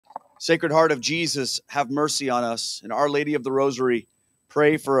Sacred Heart of Jesus, have mercy on us. And Our Lady of the Rosary,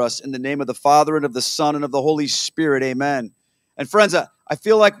 pray for us. In the name of the Father, and of the Son, and of the Holy Spirit, amen. And friends, I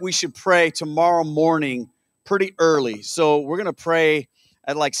feel like we should pray tomorrow morning pretty early. So we're going to pray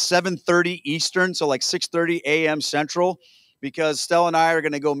at like 7:30 Eastern, so like 6:30 a.m. Central, because Stella and I are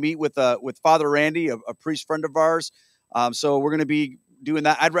going to go meet with Father Randy, a priest friend of ours. So we're going to be doing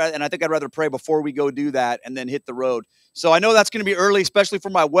that. I think I'd rather pray before we go do that and then hit the road. So I know that's going to be early, especially for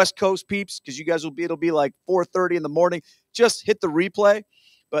my West Coast peeps, because you guys it'll be like 4:30 in the morning. Just hit the replay,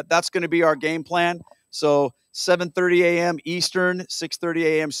 but that's going to be our game plan. So 7:30 a.m. Eastern, 6:30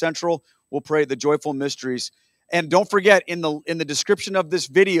 a.m. Central, we'll pray the joyful mysteries. And don't forget, in the description of this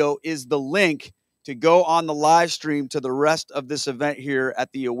video is the link to go on the live stream to the rest of this event here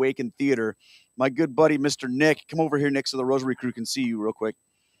at the Awaken Theater. My good buddy, Mr. Nick, come over here, Nick, so the Rosary Crew can see you real quick.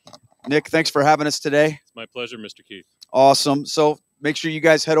 Nick, thanks for having us today. It's my pleasure, Mr. Keith. Awesome. So make sure you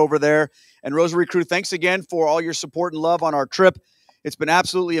guys head over there. And Rosary Crew, thanks again for all your support and love on our trip. It's been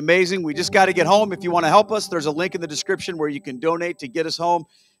absolutely amazing. We just got to get home. If you want to help us, there's a link in the description where you can donate to get us home.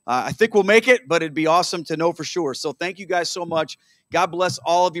 I think we'll make it, but it'd be awesome to know for sure. So thank you guys so much. God bless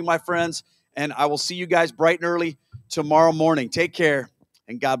all of you, my friends. And I will see you guys bright and early tomorrow morning. Take care,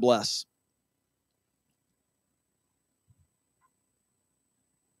 and God bless.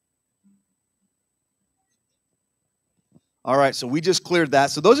 All right, so we just cleared that.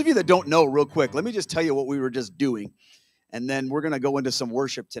 So those of you that don't know, real quick, let me just tell you what we were just doing, and then we're going to go into some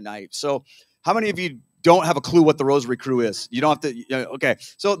worship tonight. So how many of you don't have a clue what the Rosary Crew is? You don't have to. Okay,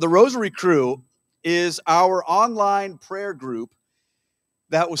 so the Rosary Crew is our online prayer group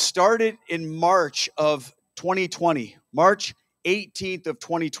that was started in March of 2020, March 18th of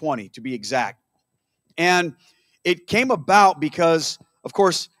 2020, to be exact. And it came about because, of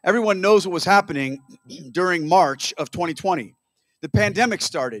course, everyone knows what was happening during March of 2020. The pandemic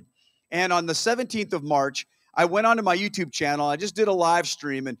started. And on the 17th of March, I went onto my YouTube channel. I just did a live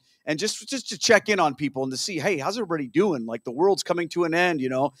stream and just to check in on people and to see, hey, how's everybody doing? Like, the world's coming to an end,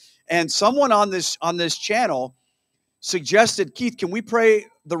 And someone on this channel suggested, Keith, can we pray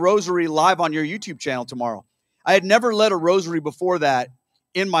the rosary live on your YouTube channel tomorrow? I had never led a rosary before that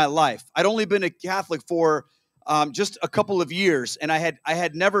in my life. I'd only been a Catholic for just a couple of years, and I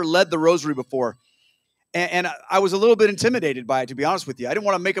had never led the rosary before. And I was a little bit intimidated by it, to be honest with you. I didn't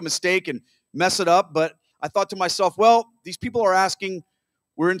want to make a mistake and mess it up, but I thought to myself, well, these people are asking.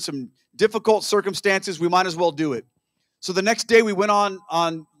 We're in some difficult circumstances. We might as well do it. So the next day we went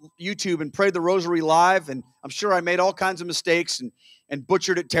on YouTube and prayed the rosary live, and I'm sure I made all kinds of mistakes and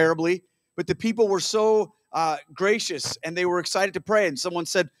butchered it terribly. But the people were so gracious, and they were excited to pray. And someone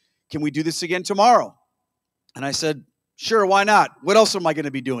said, can we do this again tomorrow? And I said, sure, why not? What else am I going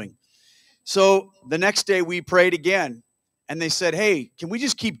to be doing? So the next day we prayed again, and they said, hey, can we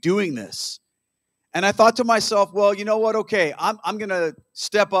just keep doing this? And I thought to myself, well, you know what? Okay, I'm going to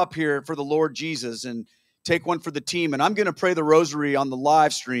step up here for the Lord Jesus and take one for the team, and I'm going to pray the rosary on the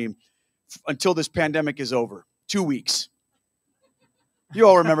live stream until this pandemic is over. 2 weeks. You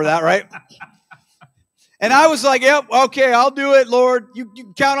all remember that, right? And I was like, yep, okay, I'll do it, Lord. You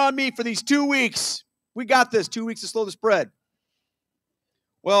can count on me for these 2 weeks. We got this. 2 weeks to slow the spread.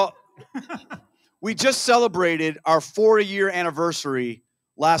 Well, we just celebrated our 4-year anniversary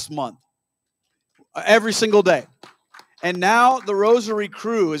last month. Every single day. And now the Rosary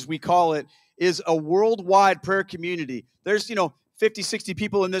Crew, as we call it, is a worldwide prayer community. There's, 50, 60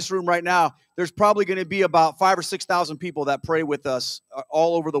 people in this room right now. There's probably going to be about 5,000 or 6,000 people that pray with us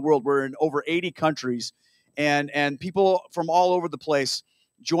all over the world. We're in over 80 countries, and people from all over the place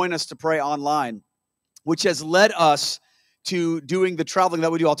join us to pray online, which has led us to doing the traveling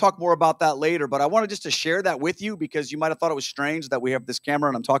that we do. I'll talk more about that later, but I wanted just to share that with you because you might have thought it was strange that we have this camera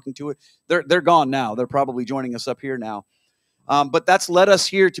and I'm talking to it. They're gone now. They're probably joining us up here now. But that's led us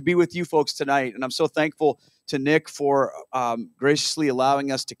here to be with you folks tonight. And I'm so thankful to Nick for graciously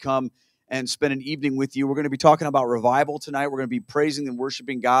allowing us to come and spend an evening with you. We're going to be talking about revival tonight. We're going to be praising and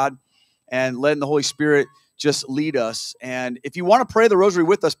worshiping God and letting the Holy Spirit just lead us. And if you want to pray the rosary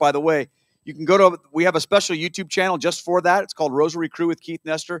with us, by the way, you can we have a special YouTube channel just for that. It's called Rosary Crew with Keith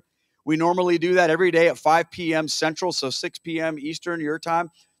Nestor. We normally do that every day at 5 p.m. Central, so 6 p.m. Eastern, your time.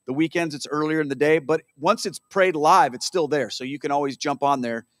 The weekends, it's earlier in the day. But once it's prayed live, it's still there. So you can always jump on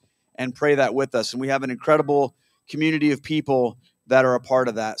there and pray that with us. And we have an incredible community of people that are a part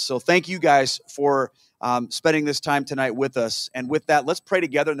of that. So thank you guys for spending this time tonight with us. And with that, let's pray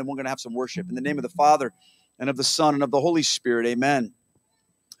together, and then we're going to have some worship. In the name of the Father, and of the Son, and of the Holy Spirit, amen.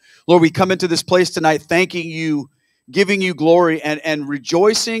 Lord, we come into this place tonight thanking you, giving you glory, and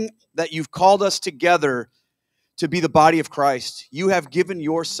rejoicing that you've called us together to be the body of Christ. You have given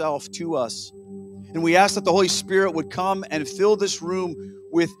yourself to us. And we ask that the Holy Spirit would come and fill this room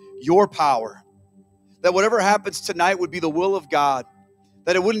with your power. That whatever happens tonight would be the will of God.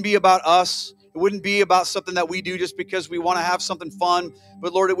 That it wouldn't be about us. It wouldn't be about something that we do just because we want to have something fun.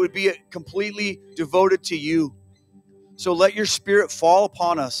 But Lord, it would be completely devoted to you. So let your Spirit fall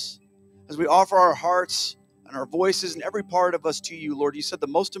upon us as we offer our hearts and our voices and every part of us to you, Lord. You said the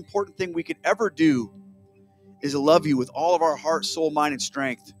most important thing we could ever do is to love you with all of our heart, soul, mind, and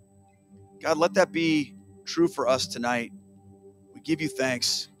strength. God, let that be true for us tonight. We give you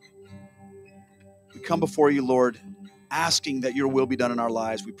thanks. We come before you, Lord, asking that your will be done in our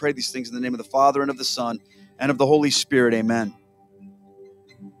lives. We pray these things in the name of the Father and of the Son and of the Holy Spirit. Amen.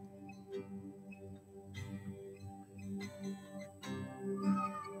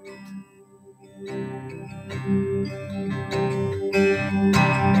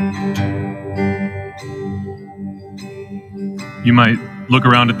 You might look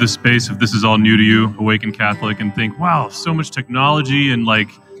around at this space, if this is all new to you, Awaken Catholic, and think, wow, so much technology and like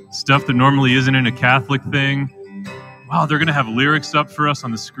stuff that normally isn't in a Catholic thing. Wow, they're going to have lyrics up for us on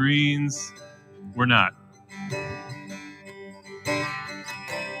the screens. We're not.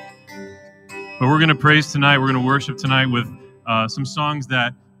 But we're going to praise tonight. We're going to worship tonight with some songs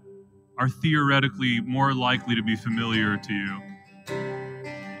that are theoretically more likely to be familiar to you.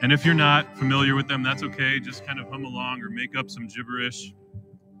 And if you're not familiar with them, that's okay. Just kind of hum along or make up some gibberish,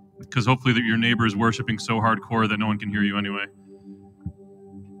 because hopefully that your neighbor is worshiping so hardcore that no one can hear you anyway.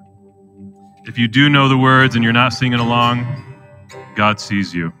 If you do know the words and you're not singing along, God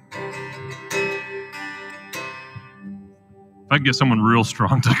sees you. If I could get someone real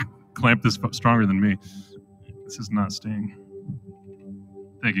strong to clamp this stronger than me, this is not staying.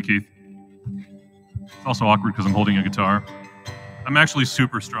 Thank you, Keith. It's also awkward because I'm holding a guitar. I'm actually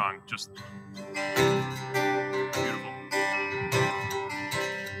super strong, just beautiful.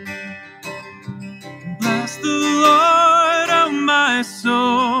 Bless the Lord, oh my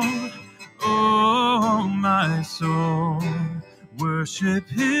soul, oh my soul, worship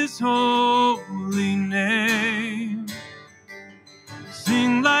his holy name.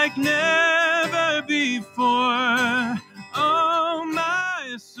 Sing like never before, oh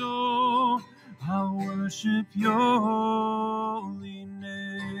my soul, I'll worship your holy name.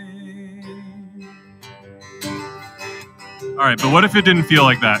 All right, but what if it didn't feel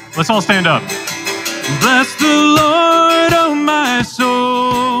like that? Let's all stand up. Bless the Lord, oh my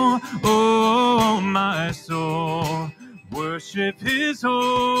soul, oh my soul, worship his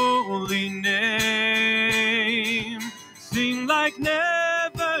holy name. Sing like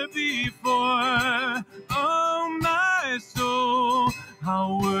never before, oh my soul,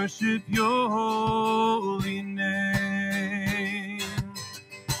 I'll worship your holy name.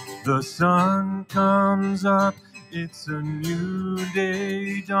 The sun comes up, it's a new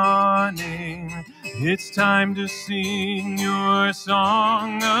day dawning. It's time to sing your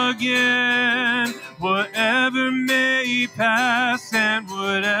song again. Whatever may pass and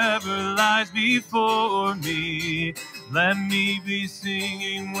whatever lies before me, let me be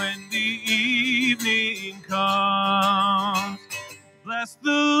singing when the evening comes. Bless the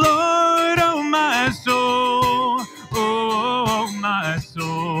Lord, oh my soul, oh my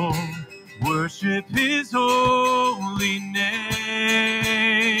soul, worship his holy name.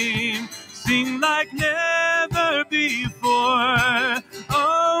 Sing like never before,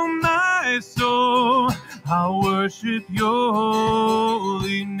 oh my soul, I'll worship your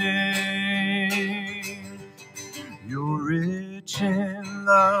holy name. You're rich in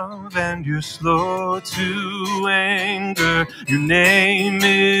love and you're slow to anger. Your name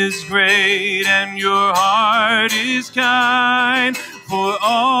is great and your heart is kind. For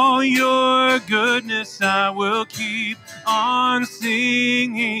all your goodness I will keep on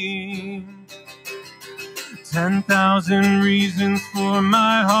singing. 10,000 reasons for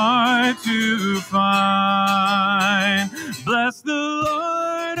my heart to find. Bless the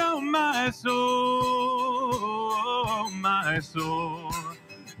Lord, oh my soul, oh my soul,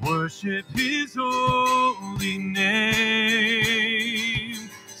 worship his holy name.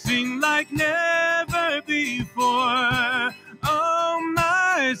 Sing like never before, oh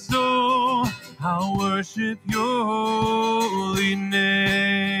my soul, I'll worship your holy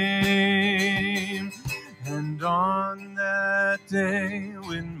name. And on that day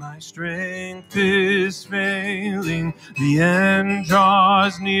when my strength is failing, the end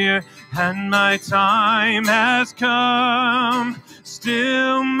draws near and my time has come,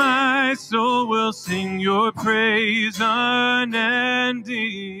 still my soul will sing your praise unending.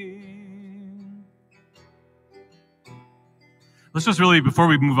 Let's just really, before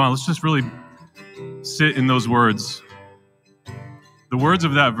we move on, let's just really sit in those words. The words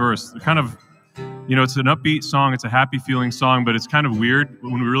of that verse, they're kind of, it's an upbeat song, it's a happy feeling song, but it's kind of weird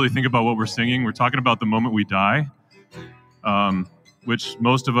when we really think about what we're singing. We're talking about the moment we die, which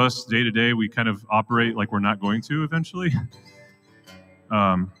most of us day to day, we kind of operate like we're not going to eventually.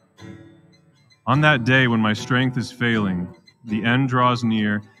 On that day when my strength is failing, the end draws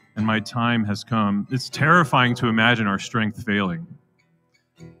near, and my time has come. It's terrifying to imagine our strength failing.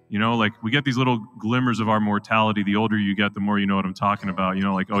 Like we get these little glimmers of our mortality. The older you get, the more you know what I'm talking about.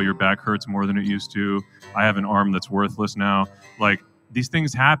 Like, oh, your back hurts more than it used to. I have an arm that's worthless now. Like, these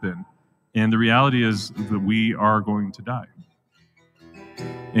things happen. And the reality is that we are going to die.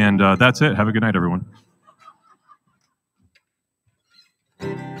 And that's it. Have a good night, everyone.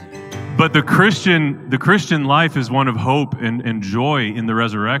 But the Christian life is one of hope and joy in the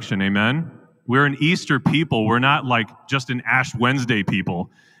resurrection. Amen? We're an Easter people. We're not like just an Ash Wednesday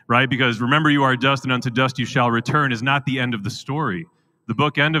people, right? Because remember, you are dust, and unto dust you shall return is not the end of the story. The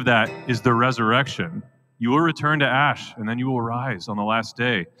bookend of that is the resurrection. You will return to ash, and then you will rise on the last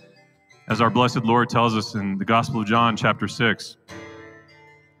day, as our blessed Lord tells us in the Gospel of John, chapter 6.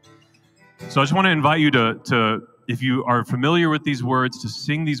 So I just want to invite you to, if you are familiar with these words, to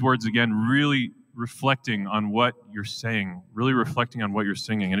sing these words again, really reflecting on what you're saying, really reflecting on what you're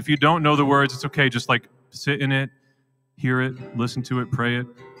singing. And if you don't know the words, it's okay. Just like sit in it, hear it, listen to it, pray it.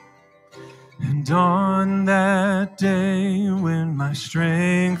 And on that day when my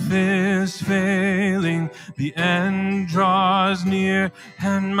strength is failing, the end draws near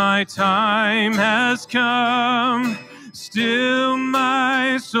and my time has come, still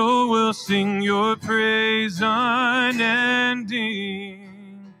my soul will sing your praise unending.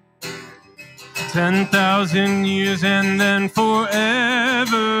 10,000 years and then forevermore,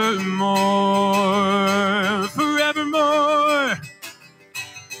 forevermore.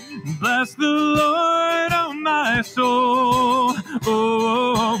 Bless the Lord, oh my soul,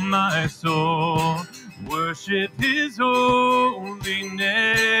 oh my soul. Worship his holy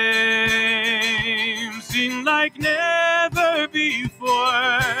name. Sing like never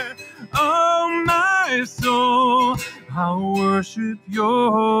before, oh my soul. I'll worship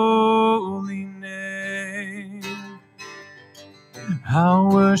your holy name. I'll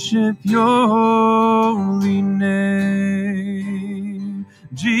worship your holy name.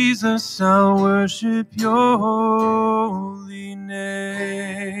 Jesus, I'll worship your holy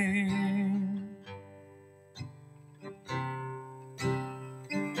name.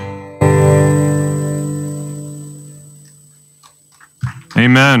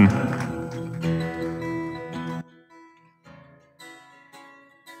 Amen.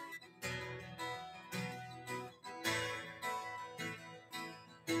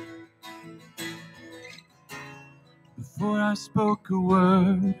 Before I spoke a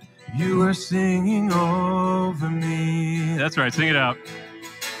word, you were singing over me. That's right, sing it out.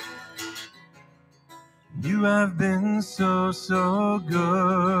 You have been so, so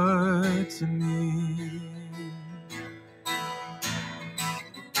good to me.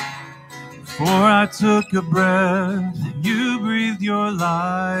 Before I took a breath, you breathed your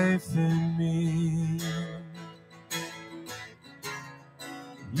life in me.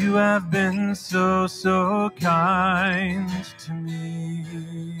 You have been so, so kind to me.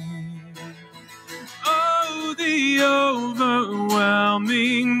 Oh, the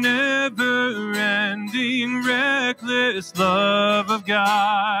overwhelming, never-ending, reckless love of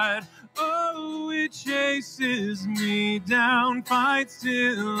God. Oh, it chases me down, fights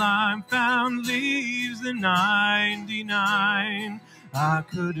till I'm found, leaves the 99. I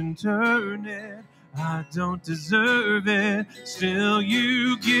couldn't turn it, I don't deserve it, still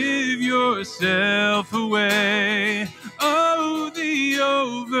you give yourself away. Oh, the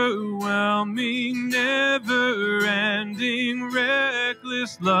overwhelming, never-ending,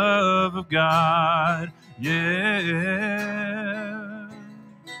 reckless love of God, yeah.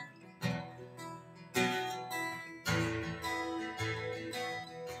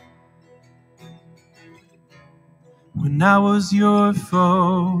 When I was your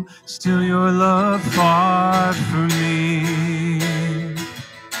foe, still your love fought for me.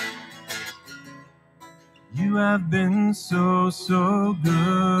 You have been so, so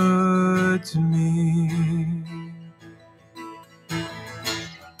good to me.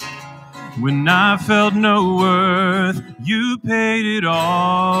 When I felt no worth, you paid it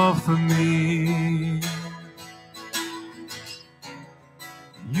all for me.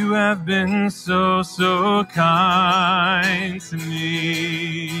 You have been so, so kind to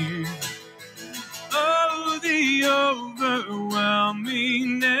me. Oh, the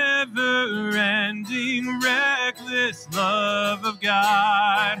overwhelming, never-ending, reckless love of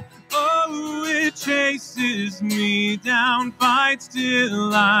God. Oh, it changes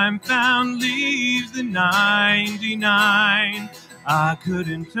till I'm found, leaves the 99. I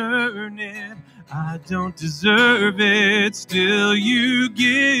couldn't earn it, I don't deserve it, still you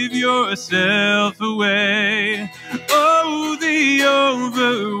give yourself away. Oh, the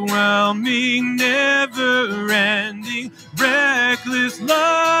overwhelming, never-ending, reckless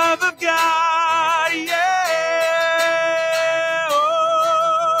love of God, yeah.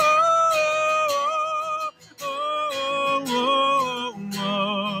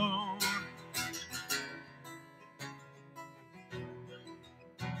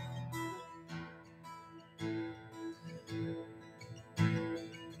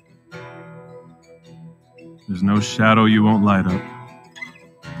 There's no shadow you won't light up.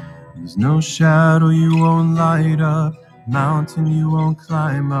 There's no shadow you won't light up, mountain you won't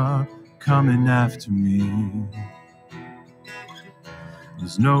climb up, coming after me.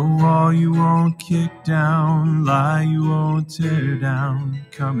 There's no wall you won't kick down, lie you won't tear down,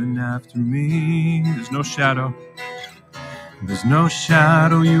 coming after me. There's no shadow. There's no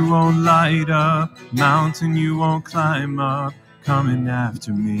shadow you won't light up, mountain you won't climb up, coming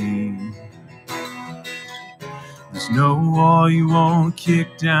after me. There's no wall you won't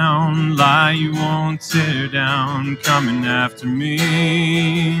kick down, lie you won't tear down, coming after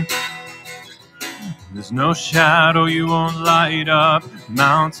me. There's no shadow you won't light up,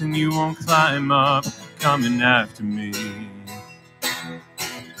 mountain you won't climb up, coming after me.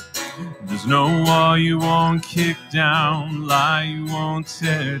 There's no wall you won't kick down, lie you won't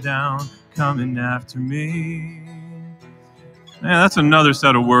tear down, coming after me. Man, that's another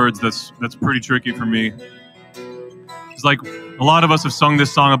set of words that's pretty tricky for me. It's like a lot of us have sung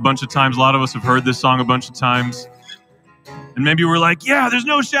this song a bunch of times, a lot of us have heard this song a bunch of times. And maybe we're like, yeah, there's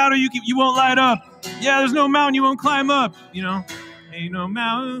no shadow you won't light up. Yeah, there's no mountain you won't climb up. You know, ain't no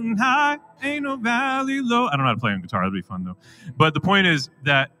mountain high, ain't no valley low. I don't know how to play on guitar. That'd be fun, though. But the point is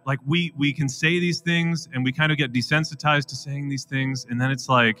that, like, we can say these things, and we kind of get desensitized to saying these things, and then it's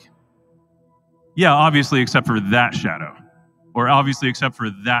like, yeah, obviously, except for that shadow, or obviously, except for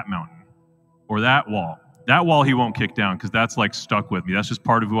that mountain, or that wall. That wall he won't kick down, because that's, like, stuck with me. That's just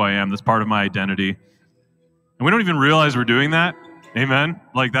part of who I am. That's part of my identity. And we don't even realize we're doing that. Amen?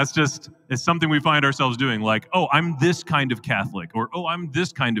 Like, that's just, it's something we find ourselves doing. Like, oh, I'm this kind of Catholic. Or, oh, I'm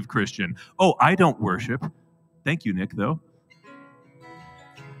this kind of Christian. Oh, I don't worship. Thank you, Nick, though.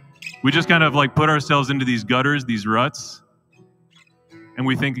 We just kind of, like, put ourselves into these gutters, these ruts. And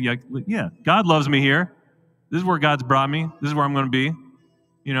we think, yeah, God loves me here. This is where God's brought me. This is where I'm going to be.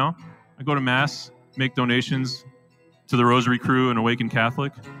 You know? I go to Mass, make donations to the ROSARY CREW and Awaken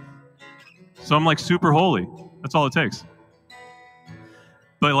Catholic. So I'm, like, super holy. That's all it takes.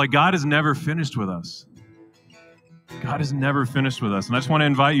 But, like, God is never finished with us. God is never finished with us. And I just want to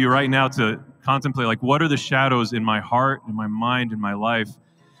invite you right now to contemplate, like, what are the shadows in my heart, in my mind, in my life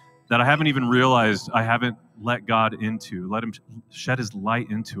that I haven't even realized I haven't let God into? Let him shed his light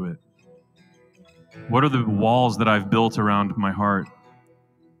into it. What are the walls that I've built around my heart?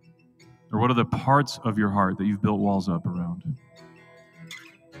 Or what are the parts of your heart that you've built walls up around?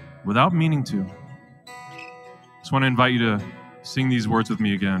 Without meaning to. I just want to invite you to sing these words with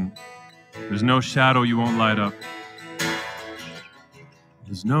me again. There's no shadow you won't light up.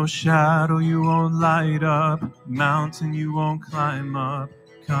 There's no shadow you won't light up, mountain you won't climb up,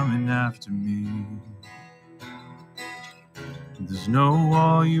 coming after me. There's no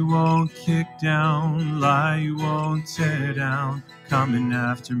wall you won't kick down, lie you won't tear down, coming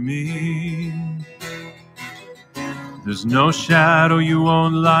after me. There's no shadow you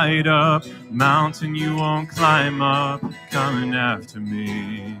won't light up, mountain you won't climb up, coming after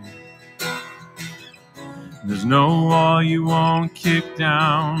me. There's no wall you won't kick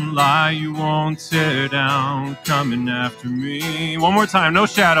down, lie you won't tear down, coming after me. One more time, no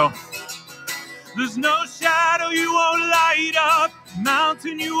shadow. There's no shadow you won't light up,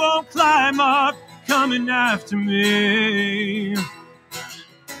 mountain you won't climb up, coming after me.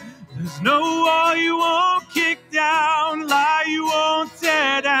 There's no wall you won't kick down, lie you won't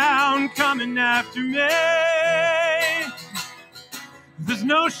tear down, coming after me. There's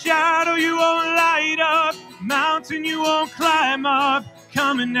no shadow you won't light up, mountain you won't climb up,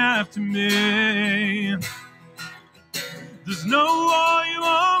 coming after me. There's no wall you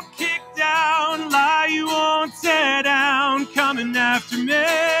won't kick down, lie you won't tear down, coming after me.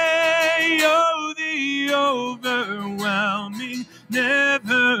 Oh, the overwhelming,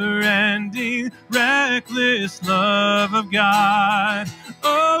 never-ending, reckless love of God.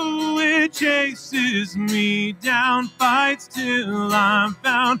 Oh, it chases me down, fights till I'm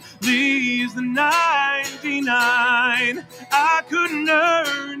found, leaves the 99. I couldn't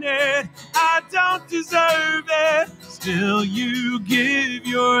earn it, I don't deserve it, still you give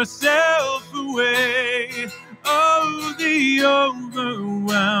yourself away. Oh, the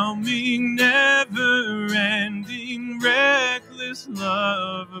overwhelming, never-ending, reckless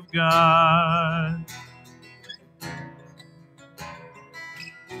love of God.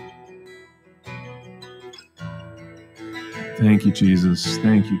 Thank you, Jesus.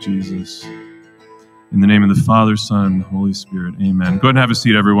 Thank you, Jesus. In the name of the Father, Son, and the Holy Spirit, amen. Go ahead and have a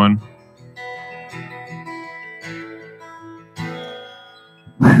seat, everyone.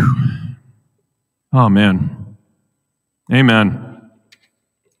 Whew. Oh, man. Amen.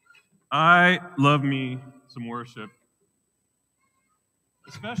 I love me some worship.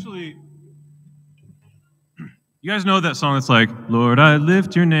 Especially, you guys know that song that's like, Lord, I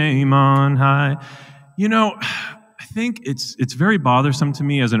lift your name on high. You know, I think it's very bothersome to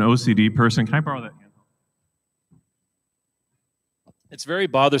me as an OCD person. Can I borrow that? It's very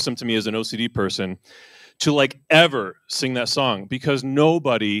bothersome to me as an OCD person to like ever sing that song because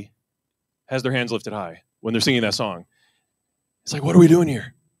nobody has their hands lifted high when they're singing that song. It's like, what are we doing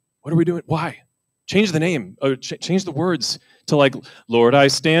here? What are we doing? Why? Change the name, or change the words to like, Lord, I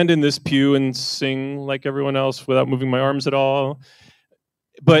stand in this pew and sing like everyone else without moving my arms at all.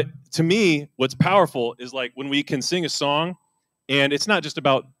 But to me, what's powerful is like when we can sing a song and it's not just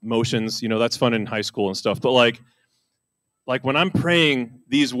about motions, you know, that's fun in high school and stuff, but like when I'm praying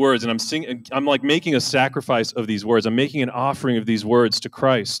these words and I'm singing, I'm like making a sacrifice of these words. I'm making an offering of these words to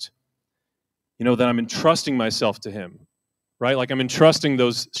Christ. You know, that I'm entrusting myself to him, right? Like I'm entrusting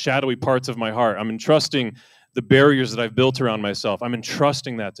those shadowy parts of my heart. I'm entrusting the barriers that I've built around myself. I'm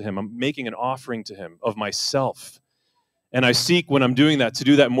entrusting that to him. I'm making an offering to him of myself. And I seek when I'm doing that to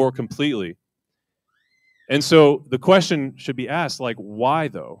do that more completely. And so the question should be asked, like, why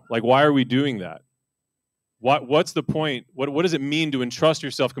though? Like, why are we doing that? What's the point? What does it mean to entrust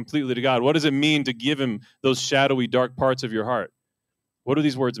yourself completely to God? What does it mean to give him those shadowy, dark parts of your heart? What do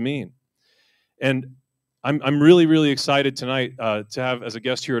these words mean? And I'm really, really excited tonight to have as a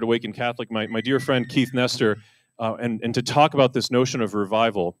guest here at Awaken Catholic my dear friend Keith Nestor, and to talk about this notion of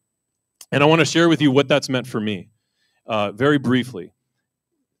revival. And I want to share with you what that's meant for me, very briefly,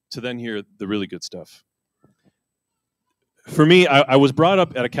 to then hear the really good stuff. For me, I was brought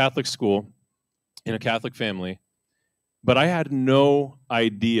up at a Catholic school, in a Catholic family, but I had no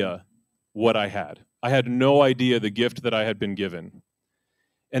idea what I had. I had no idea the gift that I had been given.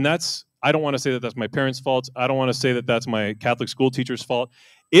 And I don't want to say that that's my parents' fault. I don't want to say that that's my Catholic school teacher's fault.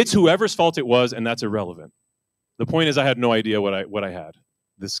 It's whoever's fault it was, and that's irrelevant. The point is I had no idea what I had,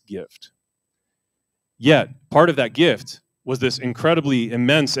 this gift. Yet, part of that gift was this incredibly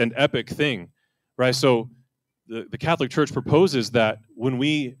immense and epic thing, right? So the Catholic Church proposes that when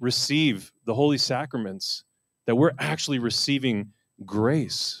we receive the Holy Sacraments, that we're actually receiving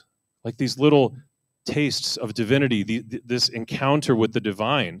grace, like these little tastes of divinity, this encounter with the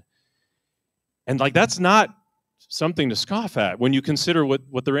divine. And like that's not something to scoff at when you consider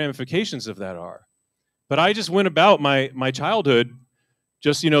what the ramifications of that are. But I just went about my childhood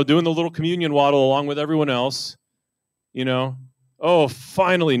just, doing the little communion waddle along with everyone else, Oh,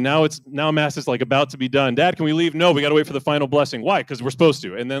 finally, now Mass is like about to be done. Dad, can we leave? No, we got to wait for the final blessing. Why? Because we're supposed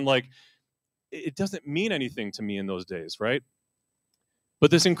to. And then like, it doesn't mean anything to me in those days, right?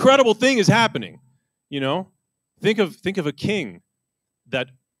 But this incredible thing is happening, Think of a king that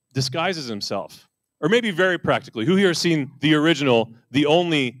disguises himself. Or maybe very practically, who here has seen the original, the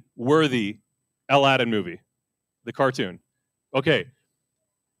only worthy Aladdin movie? The cartoon. Okay.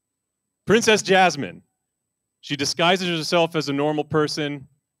 Princess Jasmine. She disguises herself as a normal person.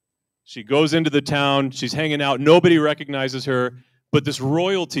 She goes into the town. She's hanging out. Nobody recognizes her, but this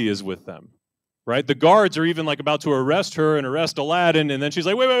royalty is with them, right? The guards are even like about to arrest her and arrest Aladdin, and then she's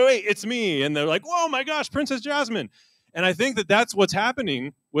like, wait, it's me. And they're like, whoa, my gosh, Princess Jasmine. And I think that that's what's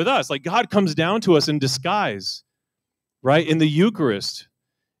happening with us. Like God comes down to us in disguise, right? In the Eucharist,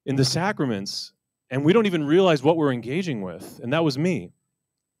 in the sacraments, and we don't even realize what we're engaging with. And that was me.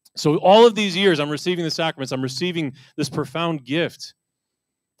 So all of these years, I'm receiving the sacraments, I'm receiving this profound gift,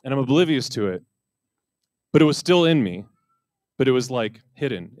 and I'm oblivious to it. But it was still in me, but it was like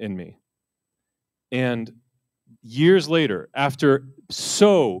hidden in me. And years later, after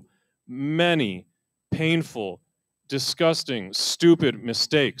so many painful, disgusting, stupid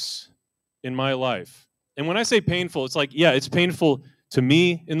mistakes in my life, and when I say painful, it's like, yeah, it's painful to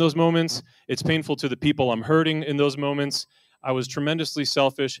me in those moments, it's painful to the people I'm hurting in those moments. I was tremendously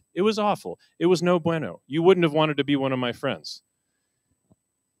selfish. It was awful. It was no bueno. You wouldn't have wanted to be one of my friends.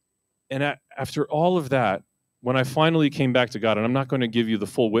 And after all of that, when I finally came back to God, and I'm not going to give you the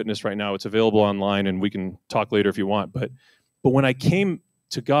full witness right now, it's available online and we can talk later if you want, but when I came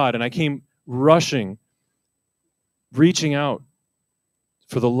to God and I came rushing reaching out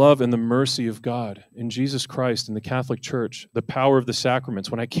for the love and the mercy of God in Jesus Christ, in the Catholic Church, the power of the sacraments,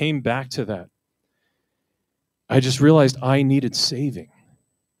 when I came back to that, I just realized I needed saving.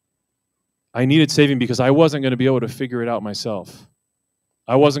 I needed saving because I wasn't going to be able to figure it out myself.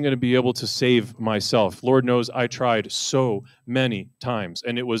 I wasn't going to be able to save myself. Lord knows I tried so many times,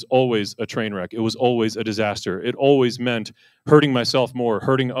 and it was always a train wreck. It was always a disaster. It always meant hurting myself more,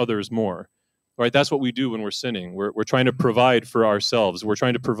 hurting others more. Right? That's what we do when we're sinning. We're trying to provide for ourselves. We're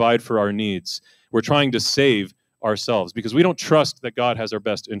trying to provide for our needs. We're trying to save ourselves because we don't trust that God has our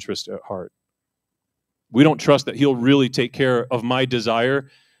best interest at heart. We don't trust that he'll really take care of my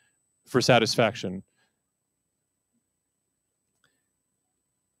desire for satisfaction.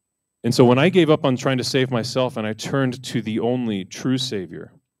 And so when I gave up on trying to save myself and I turned to the only true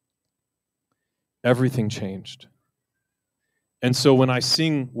Savior, everything changed. And so when I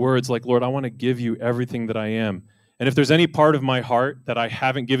sing words like, Lord, I want to give you everything that I am. And if there's any part of my heart that I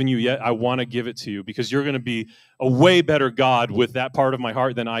haven't given you yet, I want to give it to you because you're going to be a way better God with that part of my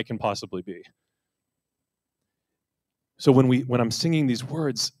heart than I can possibly be. So when I'm singing these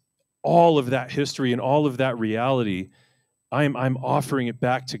words, all of that history and all of that reality, I'm offering it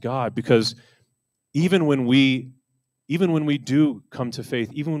back to God because even when we do come to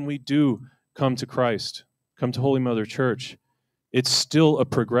faith, even when we do come to Christ, come to Holy Mother Church, it's still a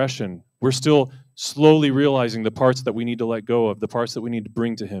progression. We're still slowly realizing the parts that we need to let go of, the parts that we need to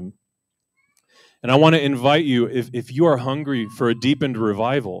bring to him. And I want to invite you, if you are hungry for a deepened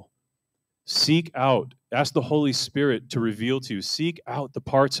revival, seek out, ask the Holy Spirit to reveal to you, seek out the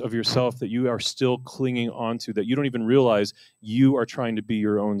parts of yourself that you are still clinging onto, that you don't even realize you are trying to be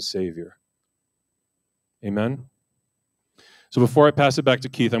your own Savior. Amen? So before I pass it back to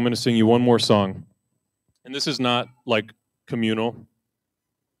Keith, I'm going to sing you one more song. And this is not like communal.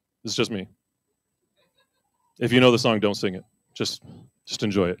 This is just me. If you know the song, don't sing it. Just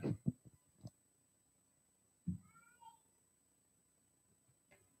enjoy it.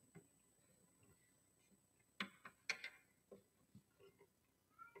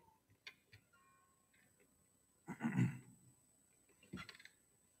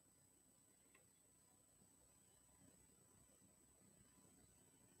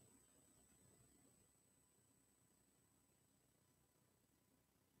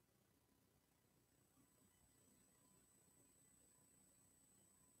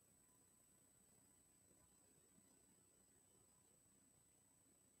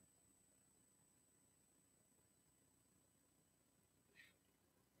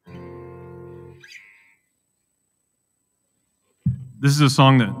 This is a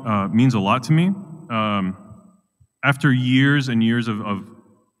song that means a lot to me. After years and years of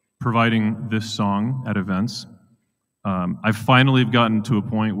providing this song at events, I finally have gotten to a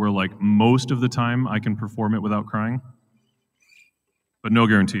point where, like, most of the time I can perform it without crying, but no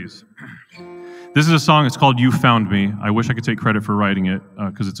guarantees. This is a song, it's called You Found Me. I wish I could take credit for writing it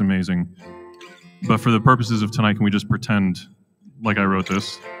because it's amazing. But for the purposes of tonight, can we just pretend like I wrote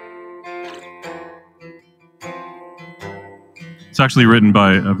this? It's actually written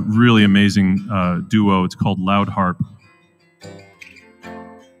by a really amazing duo. It's called Loud Harp.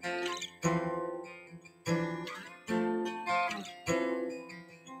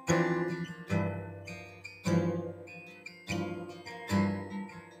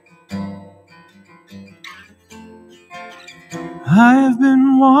 I have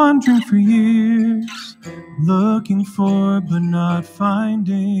been wandering for years, looking for but not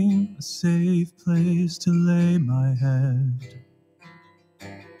finding a safe place to lay my head.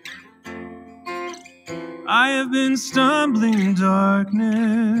 I have been stumbling in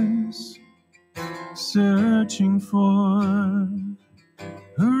darkness, searching for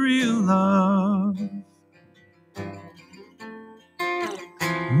a real love.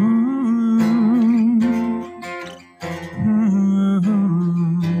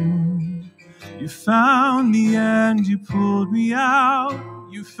 You found me and you pulled me out.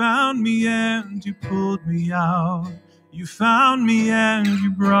 You found me and you pulled me out. You found me and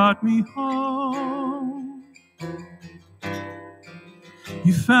you brought me home.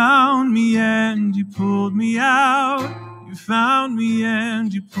 You found me and you pulled me out. You found me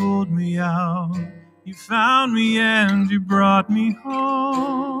and you pulled me out. You found me and you brought me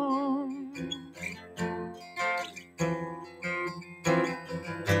home.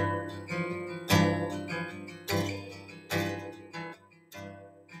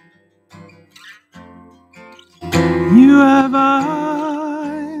 You have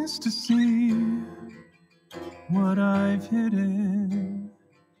eyes to see what I've hidden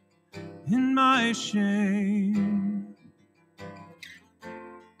in my shame.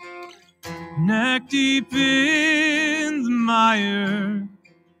 neck deep in the mire.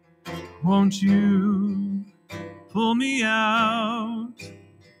 Won't you pull me out,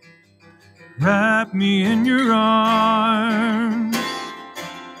 wrap me in your arms?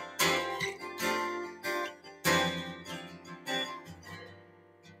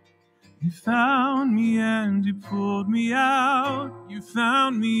 You found me and you pulled me out. You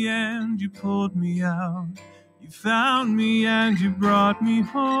found me and you pulled me out. You found me and you brought me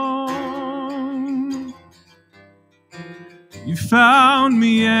home. You found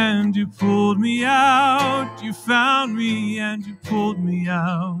me and you pulled me out. You found me and you pulled me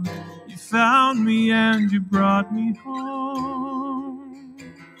out. You found me and you brought me home.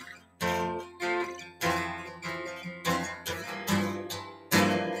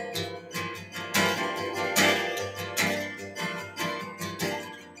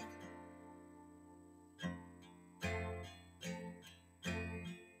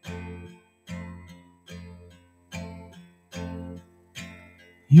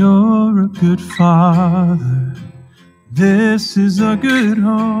 You're a good father. This is a good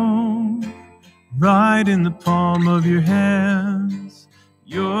home. Right in the palm of your hands.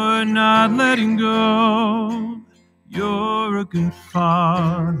 You're not letting go. You're a good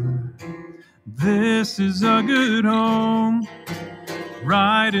father. This is a good home.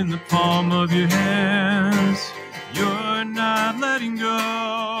 Right in the palm of your hands. You're not letting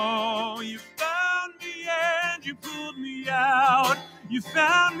go. You found me and you pulled me out. You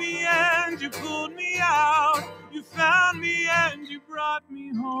found me and you pulled me out. You found me and you brought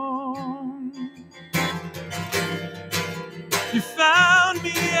me home. You found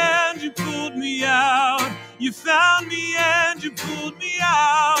me and you pulled me out. You found me and you pulled me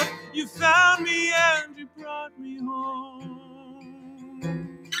out. You found me and you brought me home.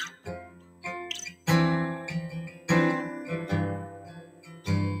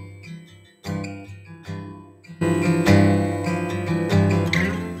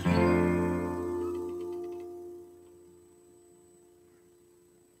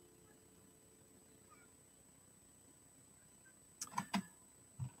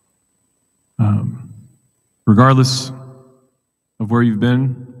 Regardless of where you've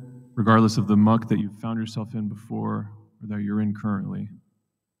been, regardless of the muck that you've found yourself in before or that you're in currently,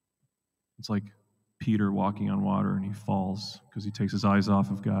 it's like Peter walking on water and he falls because he takes his eyes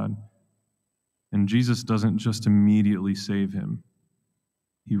off of God. And Jesus doesn't just immediately save him.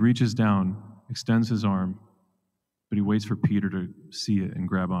 He reaches down, extends his arm, but he waits for Peter to see it and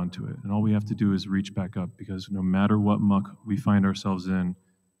grab onto it. And all we have to do is reach back up, because no matter what muck we find ourselves in,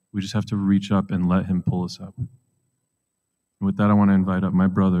 we just have to reach up and let him pull us up. And with that, I want to invite up my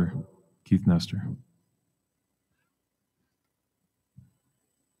brother, Keith Nestor.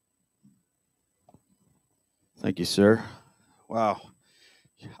 Thank you, sir. Wow.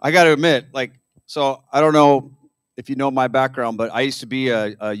 I got to admit, so I don't know if you know my background, but I used to be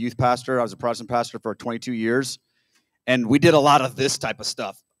a youth pastor. I was a Protestant pastor for 22 years, and we did a lot of this type of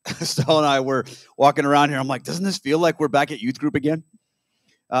stuff. Stella and I were walking around here. I'm like, doesn't this feel like we're back at youth group again?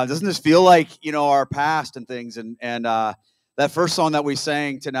 Doesn't this feel like, our past and things? And that first song that we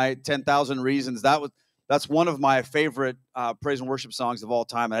sang tonight, 10,000 Reasons, that's one of my favorite praise and worship songs of all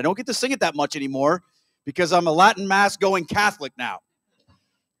time. And I don't get to sing it that much anymore because I'm a Latin Mass going Catholic now.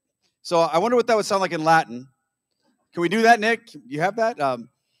 So I wonder what that would sound like in Latin. Can we do that, Nick? You have that?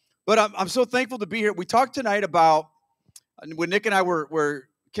 But I'm so thankful to be here. We talked tonight about, when Nick and I were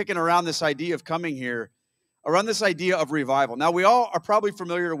kicking around this idea of coming here, around this idea of revival. Now, we all are probably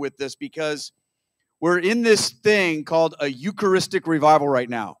familiar with this because we're in this thing called a Eucharistic revival right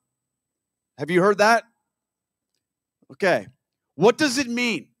now. Have you heard that? Okay. What does it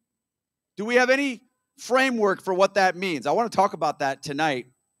mean? Do we have any framework for what that means? I want to talk about that tonight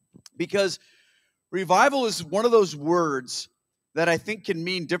because revival is one of those words that I think can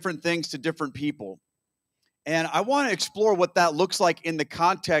mean different things to different people. And I want to explore what that looks like in the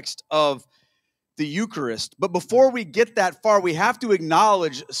context of the Eucharist. But before we get that far, we have to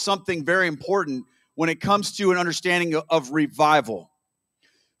acknowledge something very important when it comes to an understanding of revival.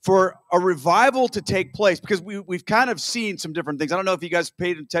 For a revival to take place, because we've kind of seen some different things. I don't know if you guys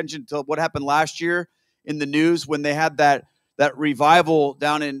paid attention to what happened last year in the news when they had that revival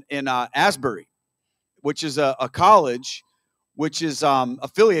down in Asbury, which is a college which is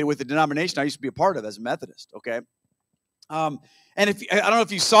affiliated with the denomination I used to be a part of as a Methodist, okay? And I don't know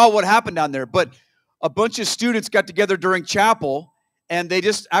if you saw what happened down there, but a bunch of students got together during chapel, and they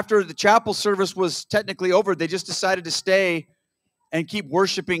just, after the chapel service was technically over, they just decided to stay and keep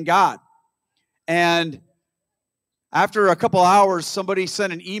worshiping God. And after a couple hours, somebody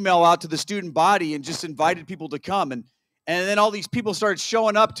sent an email out to the student body and just invited people to come. And then all these people started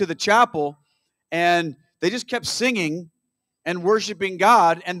showing up to the chapel, and they just kept singing and worshiping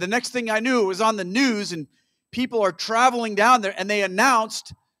God. And the next thing I knew, it was on the news, and people are traveling down there, and they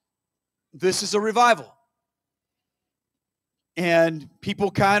announced, this is a revival. And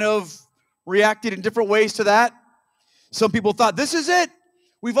people kind of reacted in different ways to that. Some people thought, this is it.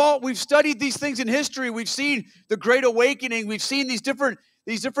 We've studied these things in history. We've seen the Great Awakening. We've seen these different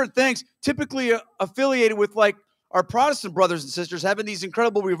things, typically affiliated with like our Protestant brothers and sisters having these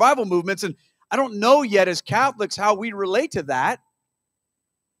incredible revival movements. And I don't know yet as Catholics how we relate to that.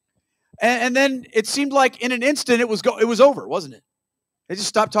 And then it seemed like in an instant it was over, wasn't it? They just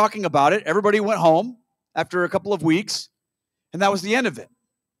stopped talking about it. Everybody went home after a couple of weeks, and that was the end of it.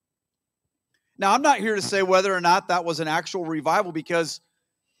 Now, I'm not here to say whether or not that was an actual revival, because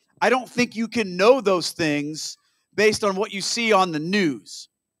I don't think you can know those things based on what you see on the news.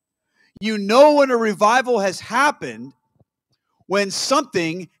 You know when a revival has happened when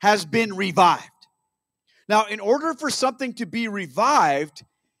something has been revived. Now, in order for something to be revived,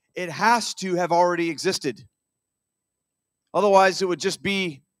 it has to have already existed. Otherwise, it would just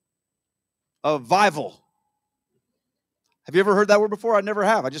be a vival. Have you ever heard that word before? I never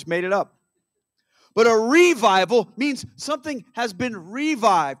have. I just made it up. But a revival means something has been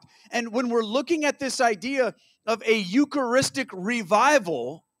revived. And when we're looking at this idea of a Eucharistic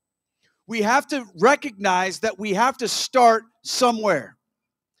revival, we have to recognize that we have to start somewhere.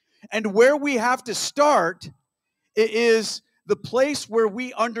 And where we have to start is the place where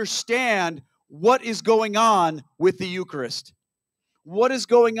we understand what is going on with the Eucharist. What is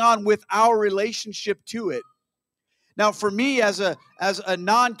going on with our relationship to it. Now, for me as a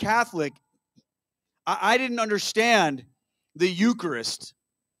non-Catholic, I didn't understand the Eucharist.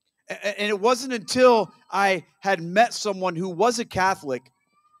 And it wasn't until I had met someone who was a Catholic,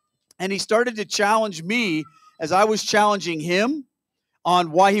 and he started to challenge me as I was challenging him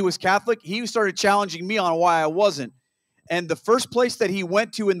on why he was Catholic. He started challenging me on why I wasn't. And the first place that he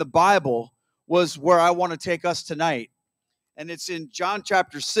went to in the Bible was where I want to take us tonight. And it's in John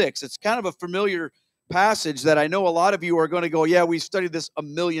chapter 6. It's kind of a familiar passage that I know a lot of you are going to go, yeah, we've studied this a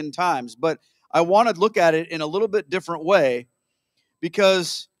million times. But I want to look at it in a little bit different way,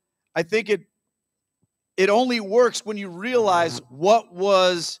 because I think it only works when you realize what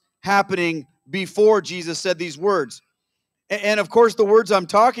was happening before Jesus said these words. And of course, the words I'm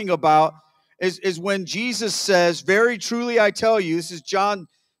talking about is when Jesus says, very truly I tell you, this is John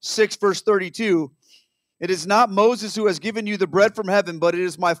 6, verse 32, it is not Moses who has given you the bread from heaven, but it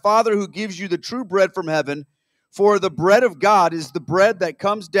is my Father who gives you the true bread from heaven. For the bread of God is the bread that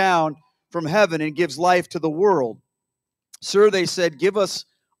comes down from heaven and gives life to the world. Sir, they said,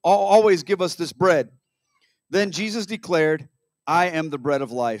 always give us this bread. Then Jesus declared, I am the bread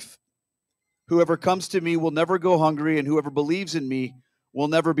of life. Whoever comes to me will never go hungry, and whoever believes in me will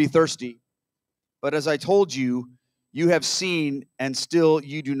never be thirsty. But as I told you, you have seen, and still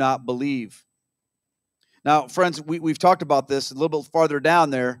you do not believe. Now, friends, we've talked about this a little bit farther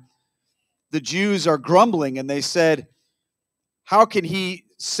down there. The Jews are grumbling, and they said, how can he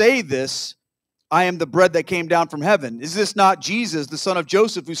say this? I am the bread that came down from heaven. Is this not Jesus, the son of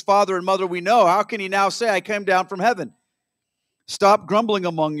Joseph, whose father and mother we know? How can he now say, I came down from heaven? Stop grumbling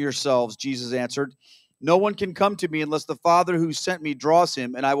among yourselves, Jesus answered. No one can come to me unless the Father who sent me draws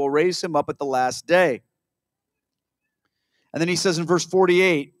him, and I will raise him up at the last day. And then he says in verse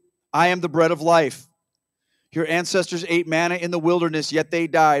 48, I am the bread of life. Your ancestors ate manna in the wilderness, yet they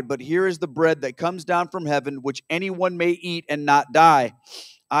died. But here is the bread that comes down from heaven, which anyone may eat and not die.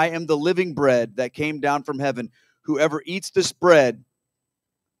 I am the living bread that came down from heaven. Whoever eats this bread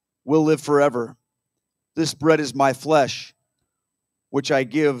will live forever. This bread is my flesh, which I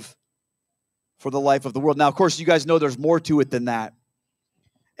give for the life of the world. Now, of course, you guys know there's more to it than that.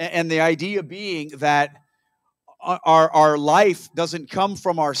 And the idea being that our life doesn't come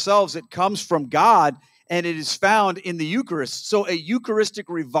from ourselves. It comes from God, and it is found in the Eucharist. So a Eucharistic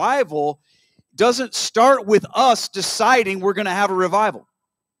revival doesn't start with us deciding we're going to have a revival.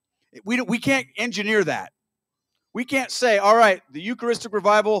 We can't engineer that. We can't say, all right, the Eucharistic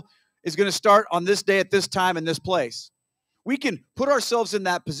revival is going to start on this day at this time in this place. We can put ourselves in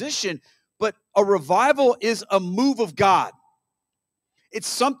that position, but a revival is a move of God. It's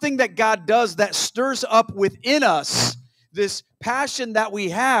something that God does that stirs up within us this passion that we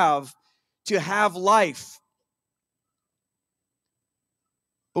have to have life.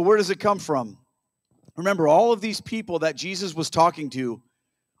 But where does it come from? Remember, all of these people that Jesus was talking to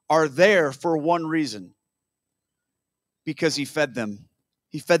are there for one reason. Because he fed them.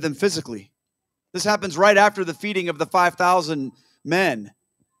 He fed them physically. This happens right after the feeding of the 5,000 men,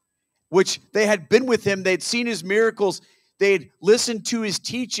 which they had been with him. They'd seen his miracles. They'd listened to his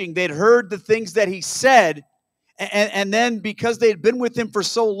teaching. They'd heard the things that he said. And then because they had been with him for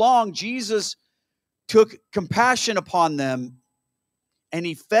so long, Jesus took compassion upon them and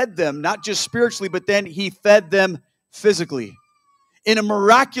he fed them, not just spiritually, but then he fed them physically. In a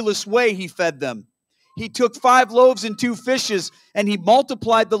miraculous way, he fed them. He took 5 loaves and 2 fishes, and he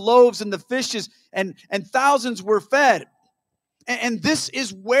multiplied the loaves and the fishes, and thousands were fed. And this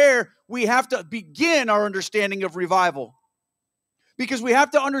is where we have to begin our understanding of revival. Because we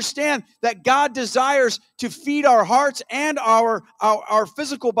have to understand that God desires to feed our hearts and our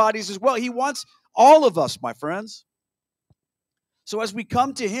physical bodies as well. He wants all of us, my friends. So as we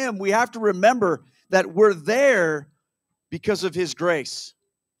come to him, we have to remember that we're there because of his grace.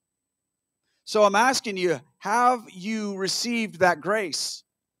 So I'm asking you, have you received that grace?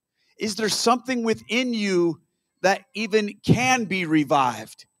 Is there something within you that even can be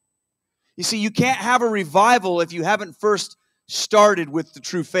revived? You see, you can't have a revival if you haven't first started with the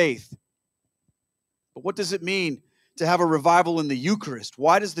true faith. But what does it mean to have a revival in the Eucharist?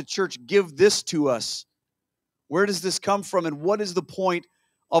 Why does the church give this to us? Where does this come from, and what is the point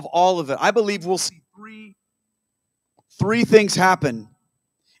of all of it? I believe we'll see three things happen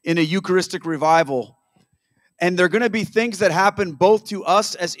in a Eucharistic revival. And they're going to be things that happen both to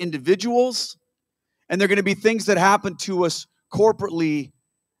us as individuals, and they're going to be things that happen to us corporately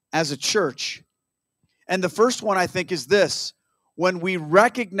as a church. And the first one, I think, is this. When we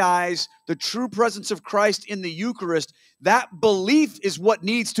recognize the true presence of Christ in the Eucharist, that belief is what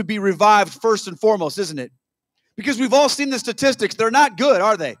needs to be revived first and foremost, isn't it? Because we've all seen the statistics. They're not good,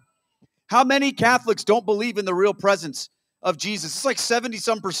 are they? How many Catholics don't believe in the real presence of Jesus? It's like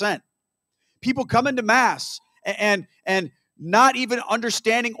 70-some%. People come into Mass and not even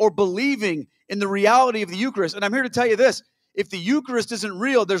understanding or believing in the reality of the Eucharist. And I'm here to tell you this. If the Eucharist isn't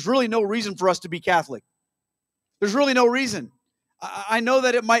real, there's really no reason for us to be Catholic. There's really no reason. I know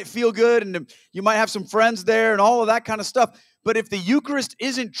that it might feel good and you might have some friends there and all of that kind of stuff. But if the Eucharist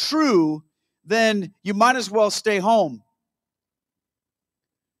isn't true, then you might as well stay home.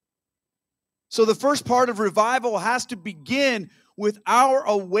 So the first part of revival has to begin with our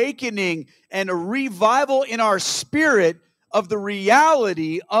awakening and a revival in our spirit of the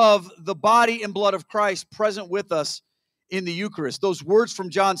reality of the body and blood of Christ present with us in the Eucharist. Those words from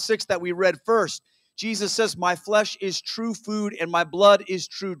John 6 that we read first. Jesus says, "My flesh is true food and my blood is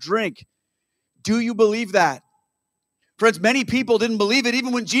true drink." Do you believe that? Friends, many people didn't believe it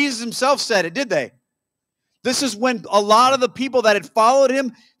even when Jesus himself said it, did they? This is when a lot of the people that had followed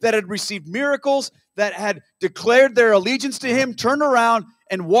him, that had received miracles, that had declared their allegiance to him, turned around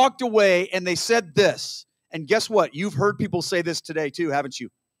and walked away, and they said this. And guess what? You've heard people say this today too, haven't you?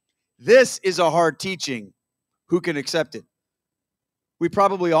 This is a hard teaching. Who can accept it? We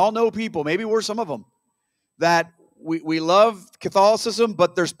probably all know people, maybe we're some of them, that we love Catholicism,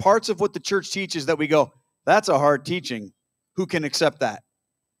 but there's parts of what the church teaches that we go, that's a hard teaching. Who can accept that?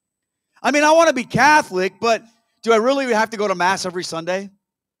 I mean, I want to be Catholic, but do I really have to go to Mass every Sunday?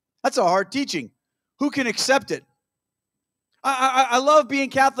 That's a hard teaching. Who can accept it? I love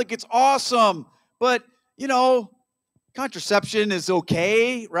being Catholic. It's awesome. But, contraception is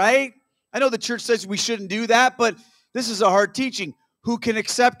okay, right? I know the church says we shouldn't do that, but this is a hard teaching. Who can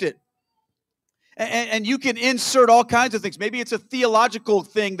accept it? And you can insert all kinds of things. Maybe it's a theological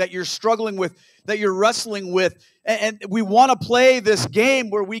thing that you're struggling with, that you're wrestling with. And we want to play this game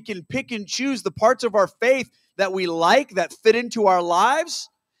where we can pick and choose the parts of our faith that we like, that fit into our lives,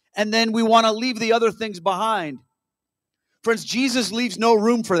 and then we want to leave the other things behind. Friends, Jesus leaves no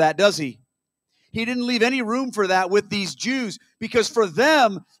room for that, does he? He didn't leave any room for that with these Jews, because for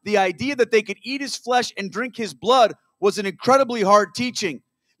them, the idea that they could eat his flesh and drink his blood was an incredibly hard teaching,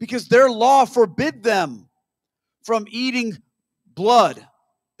 because their law forbid them from eating blood.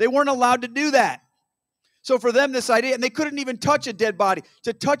 They weren't allowed to do that. So for them, this idea, and they couldn't even touch a dead body.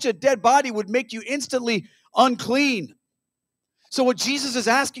 To touch a dead body would make you instantly unclean. So what Jesus is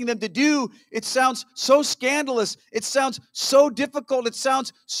asking them to do, it sounds so scandalous. It sounds so difficult. It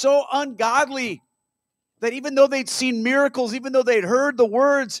sounds so ungodly that even though they'd seen miracles, even though they'd heard the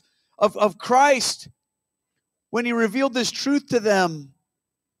words of Christ, when he revealed this truth to them,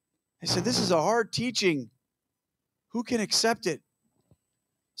 they said, this is a hard teaching. Who can accept it?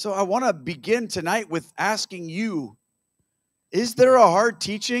 So I want to begin tonight with asking you, is there a hard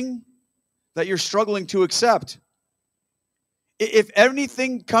teaching that you're struggling to accept? If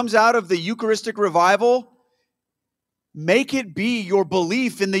anything comes out of the Eucharistic revival, make it be your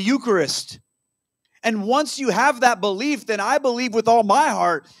belief in the Eucharist. And once you have that belief, then I believe with all my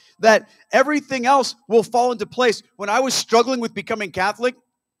heart that everything else will fall into place. When I was struggling with becoming Catholic,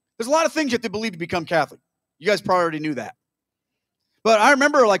 there's a lot of things you have to believe to become Catholic. You guys probably already knew that. But I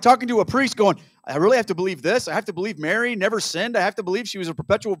remember like talking to a priest going, I really have to believe this. I have to believe Mary never sinned. I have to believe she was a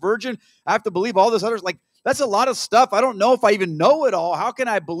perpetual virgin. I have to believe all this other, like, that's a lot of stuff. I don't know if I even know it all. How can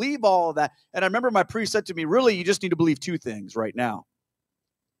I believe all of that? And I remember my priest said to me, really, you just need to believe two things right now.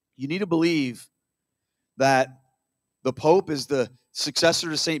 You need to believe that the Pope is the successor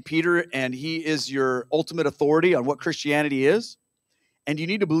to St. Peter and he is your ultimate authority on what Christianity is. And you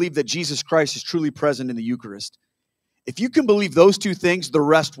need to believe that Jesus Christ is truly present in the Eucharist. If you can believe those two things, the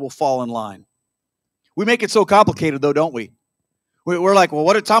rest will fall in line. We make it so complicated, though, don't we? We're like, well,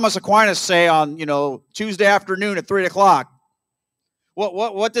 what did Thomas Aquinas say on, Tuesday afternoon at 3 o'clock?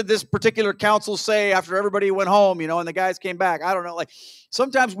 What did this particular council say after everybody went home, and the guys came back? I don't know. Like,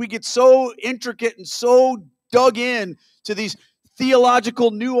 sometimes we get so intricate and so dug in to these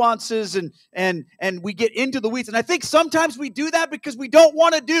theological nuances and we get into the weeds. And I think sometimes we do that because we don't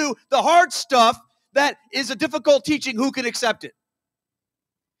want to do the hard stuff that is a difficult teaching. Who can accept it?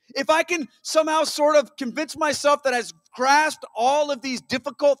 If I can somehow sort of convince myself that I've grasped all of these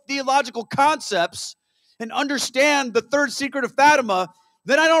difficult theological concepts and understand the third secret of Fatima,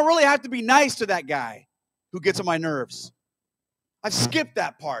 then I don't really have to be nice to that guy who gets on my nerves. I've skipped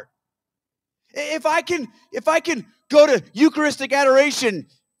that part. If I can go to Eucharistic adoration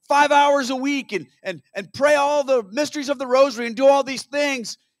 5 hours a week and pray all the mysteries of the rosary and do all these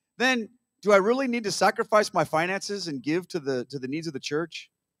things, then do I really need to sacrifice my finances and give to the needs of the church?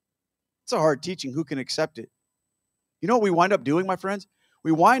 It's a hard teaching. Who can accept it? You know what we wind up doing, my friends?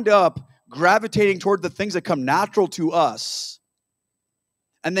 We wind up gravitating toward the things that come natural to us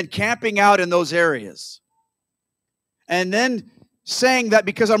and then camping out in those areas. And then saying that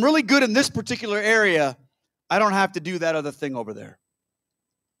because I'm really good in this particular area, I don't have to do that other thing over there.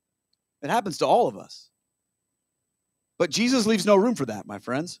 It happens to all of us. But Jesus leaves no room for that, my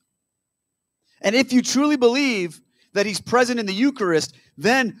friends. And if you truly believe that he's present in the Eucharist,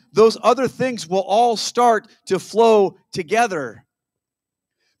 then those other things will all start to flow together.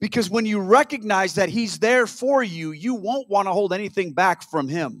 Because when you recognize that he's there for you, you won't want to hold anything back from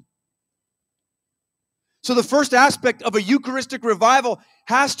him. So the first aspect of a Eucharistic revival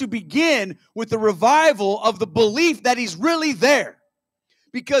has to begin with the revival of the belief that he's really there.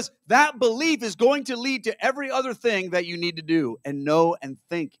 Because that belief is going to lead to every other thing that you need to do and know and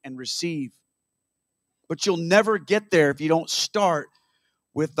think and receive. But you'll never get there if you don't start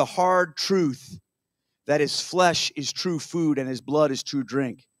with the hard truth that his flesh is true food and his blood is true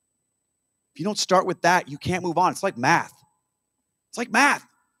drink. If you don't start with that, you can't move on. It's like math. It's like math.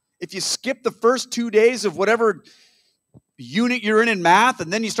 If you skip the first 2 days of whatever unit you're in math,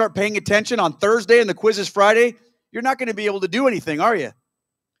 and then you start paying attention on Thursday and the quiz is Friday, you're not going to be able to do anything, are you?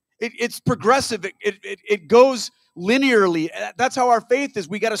 It's progressive. It goes linearly. That's how our faith is.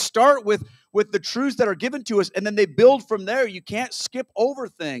 We got to start with the truths that are given to us, and then they build from there. You can't skip over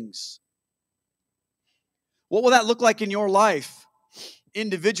things. What will that look like in your life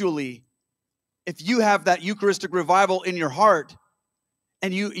individually if you have that Eucharistic revival in your heart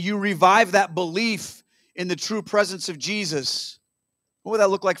and you revive that belief in the true presence of Jesus? What would that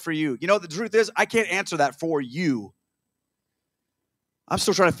look like for you? The truth is, I can't answer that for you. I'm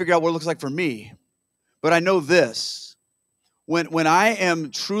still trying to figure out what it looks like for me. But I know this. When I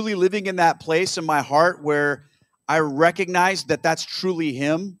am truly living in that place in my heart where I recognize that that's truly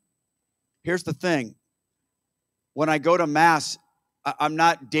him, here's the thing. When I go to Mass, I'm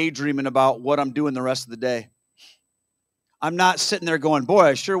not daydreaming about what I'm doing the rest of the day. I'm not sitting there going, boy,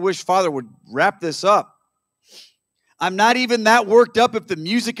 I sure wish Father would wrap this up. I'm not even that worked up if the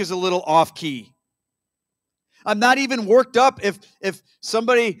music is a little off key. I'm not even worked up if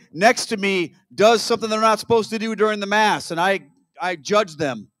somebody next to me does something they're not supposed to do during the Mass and I judge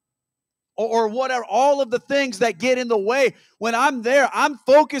them. Or whatever, all of the things that get in the way. When I'm there, I'm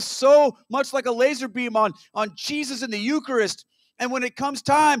focused so much like a laser beam on Jesus in the Eucharist. And when it comes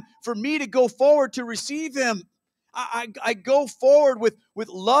time for me to go forward to receive him, I go forward with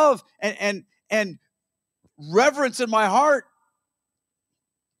love and reverence in my heart.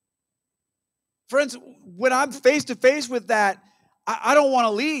 Friends, when I'm face to face with that, I don't want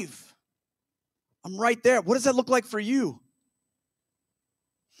to leave. I'm right there. What does that look like for you?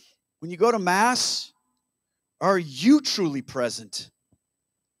 When you go to Mass, are you truly present?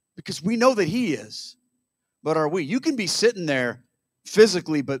 Because we know that he is, but are we? You can be sitting there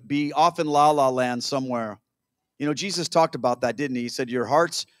physically, but be off in la-la land somewhere. Jesus talked about that, didn't he? He said, your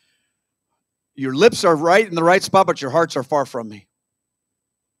lips are right in the right spot, but your hearts are far from me.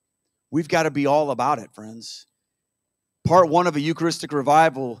 We've got to be all about it, friends. Part one of a Eucharistic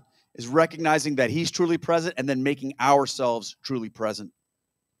revival is recognizing that he's truly present and then making ourselves truly present.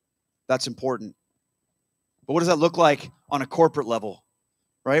 That's important. But what does that look like on a corporate level,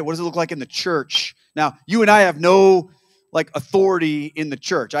 right? What does it look like in the church? Now, you and I have no authority in the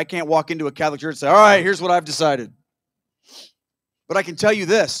church. I can't walk into a Catholic church and say, all right, here's what I've decided. But I can tell you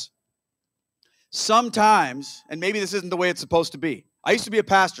this. Sometimes, and maybe this isn't the way it's supposed to be. I used to be a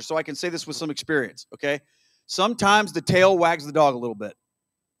pastor, so I can say this with some experience, okay? Sometimes the tail wags the dog a little bit.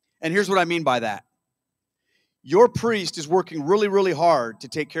 And here's what I mean by that. Your priest is working really, really hard to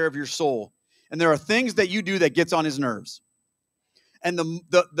take care of your soul. And there are things that you do that gets on his nerves. And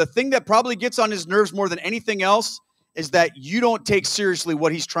the thing that probably gets on his nerves more than anything else is that you don't take seriously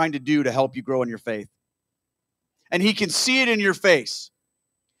what he's trying to do to help you grow in your faith. And he can see it in your face.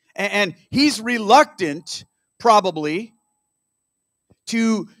 And he's reluctant, probably,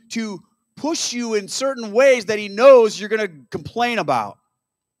 to push you in certain ways that he knows you're going to complain about.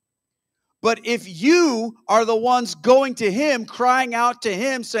 But if you are the ones going to him, crying out to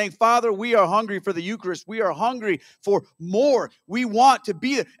him, saying, Father, we are hungry for the Eucharist. We are hungry for more. We want to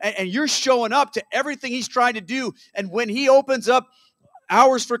be there. And you're showing up to everything he's trying to do. And when he opens up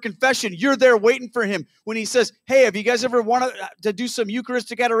hours for confession, you're there waiting for him. When he says, hey, have you guys ever wanted to do some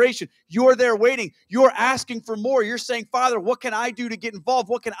Eucharistic adoration? You're there waiting. You're asking for more. You're saying, Father, what can I do to get involved?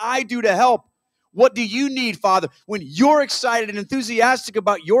 What can I do to help? What do you need, Father? When you're excited and enthusiastic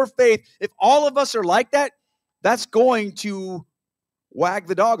about your faith, if all of us are like that, that's going to wag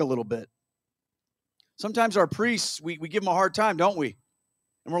the dog a little bit. Sometimes our priests, we give them a hard time, don't we?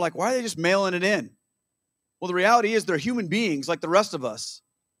 And we're like, why are they just mailing it in? Well, the reality is they're human beings like the rest of us.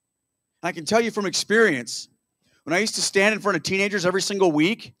 And I can tell you from experience, when I used to stand in front of teenagers every single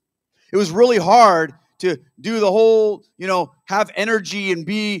week, it was really hard to do the whole, have energy and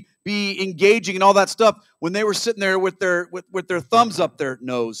be engaging and all that stuff when they were sitting there with their thumbs up their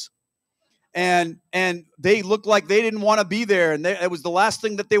nose. And they looked like they didn't want to be there. And it was the last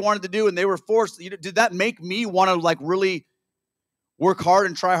thing that they wanted to do. And they were forced. Did that make me want to really work hard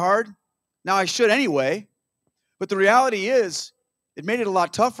and try hard? Now I should anyway. But the reality is it made it a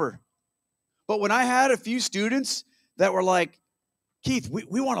lot tougher. But when I had a few students that were like, Keith,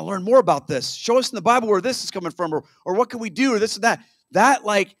 we want to learn more about this. Show us in the Bible where this is coming from, or what can we do, or this and that. That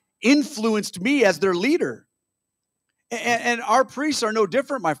influenced me as their leader. And our priests are no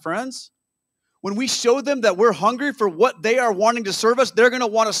different, my friends. When we show them that we're hungry for what they are wanting to serve us, they're going to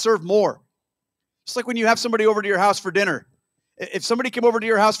want to serve more. It's like when you have somebody over to your house for dinner. If somebody came over to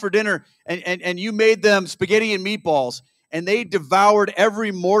your house for dinner and you made them spaghetti and meatballs and they devoured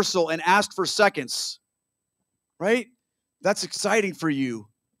every morsel and asked for seconds, right? That's exciting for you.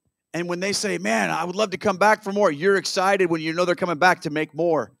 And when they say, man, I would love to come back for more, you're excited when you know they're coming back to make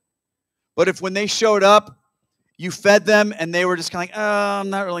more. But if when they showed up, you fed them and they were just kind of like, oh, I'm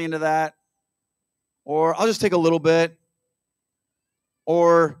not really into that. Or I'll just take a little bit.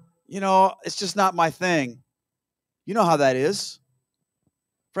 Or, it's just not my thing. You know how that is.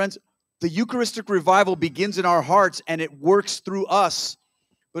 Friends, the Eucharistic revival begins in our hearts and it works through us.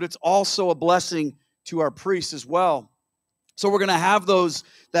 But it's also a blessing to our priests as well. So we're going to have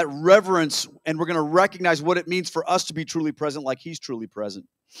that reverence, and we're going to recognize what it means for us to be truly present like he's truly present.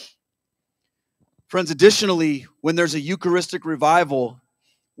 Friends, additionally, when there's a Eucharistic revival,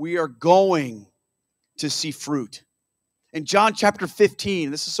 we are going to see fruit. In John chapter 15,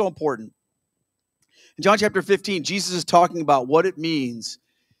 this is so important. In John chapter 15, Jesus is talking about what it means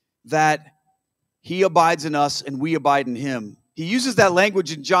that he abides in us and we abide in him. He uses that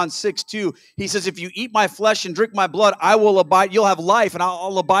language in John 6 too. He says, if you eat my flesh and drink my blood, I will abide, you'll have life and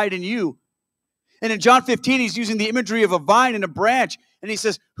I'll abide in you. And in John 15, he's using the imagery of a vine and a branch. And he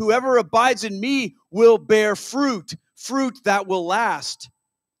says, whoever abides in me will bear fruit, fruit that will last.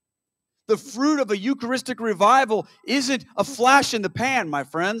 The fruit of a Eucharistic revival isn't a flash in the pan, my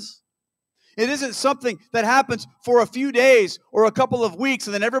friends. It isn't something that happens for a few days or a couple of weeks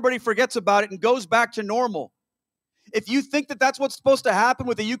and then everybody forgets about it and goes back to normal. If you think that that's what's supposed to happen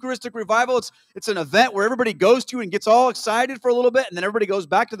with a Eucharistic revival, it's an event where everybody goes to and gets all excited for a little bit and then everybody goes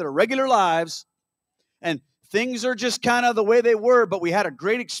back to their regular lives and things are just kind of the way they were, but we had a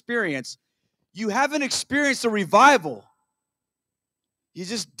great experience. You haven't experienced a revival. You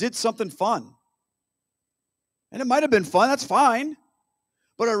just did something fun. And it might have been fun, that's fine.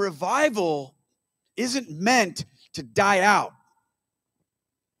 But a revival isn't meant to die out.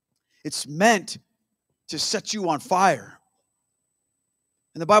 It's meant to set you on fire.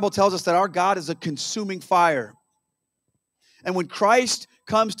 And the Bible tells us that our God is a consuming fire. And when Christ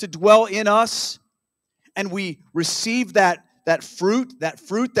comes to dwell in us and we receive that fruit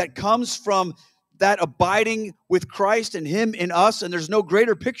that comes from that abiding with Christ and him in us, and there's no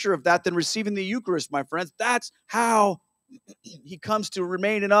greater picture of that than receiving the Eucharist, my friends. That's how he comes to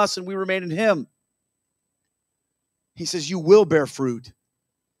remain in us and we remain in him. He says, you will bear fruit.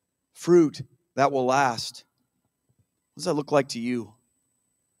 Fruit that will last. What does that look like to you?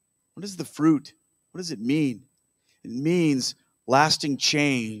 What is the fruit? What does it mean? It means lasting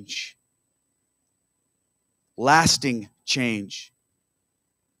change. Lasting change.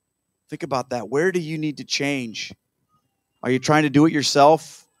 Think about that. Where do you need to change? Are you trying to do it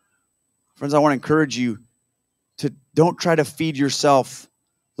yourself? Friends, I want to encourage you to don't try to feed yourself.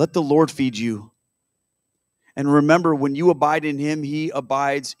 Let the Lord feed you. And remember, when you abide in Him, He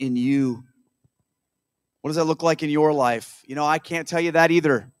abides in you. What does that look like in your life? You know, I can't tell you that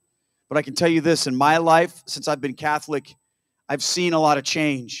either. But I can tell you this, in my life, since I've been Catholic, I've seen a lot of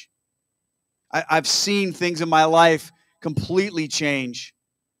change. I've seen things in my life completely change.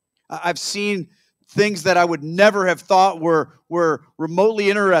 I've seen things that I would never have thought were remotely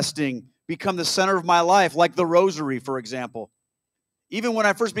interesting become the center of my life, like the rosary, for example. Even when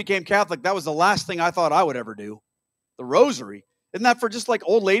I first became Catholic, that was the last thing I thought I would ever do. The rosary. Isn't that for just like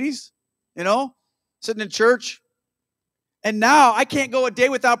old ladies, you know, sitting in church? And now I can't go a day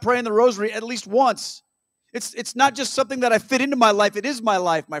without praying the rosary at least once. It's not just something that I fit into my life. It is my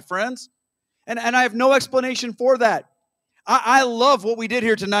life, my friends. And I have no explanation for that. I love what we did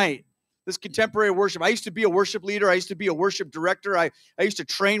here tonight, this contemporary worship. I used to be a worship leader. I used to be a worship director. I used to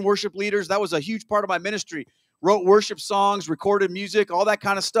train worship leaders. That was a huge part of my ministry. Wrote worship songs, recorded music, all that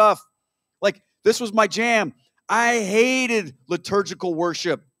kind of stuff. Like, this was my jam. I hated liturgical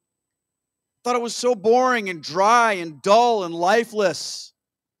worship. Thought it was so boring and dry and dull and lifeless.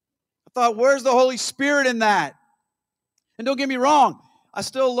 I thought, where's the Holy Spirit in that? And don't get me wrong, I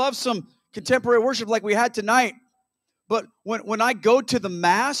still love some contemporary worship like we had tonight. But when I go to the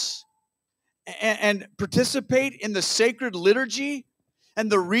Mass and participate in the sacred liturgy and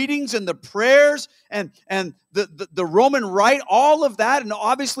the readings and the prayers and the Roman Rite, all of that, and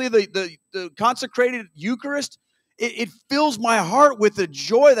obviously the consecrated Eucharist, it fills my heart with a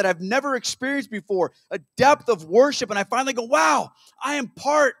joy that I've never experienced before, a depth of worship. And I finally go, wow, I am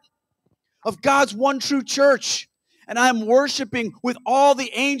part of God's one true church. And I'm worshiping with all the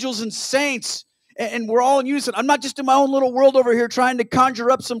angels and saints. And we're all in unison. I'm not just in my own little world over here trying to conjure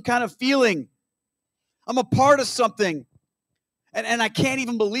up some kind of feeling. I'm a part of something. And I can't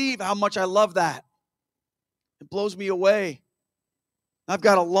even believe how much I love that. It blows me away. I've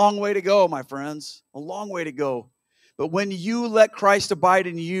got a long way to go, my friends. A long way to go. But when you let Christ abide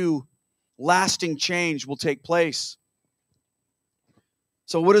in you, lasting change will take place.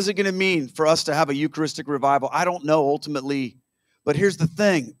 So what is it going to mean for us to have a Eucharistic revival? I don't know ultimately. But here's the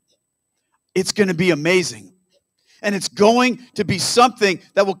thing. It's going to be amazing. And it's going to be something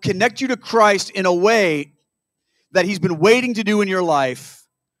that will connect you to Christ in a way that He's been waiting to do in your life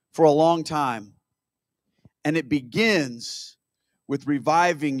for a long time. And it begins with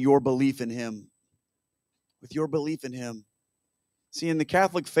reviving your belief in Him. With your belief in Him. See, in the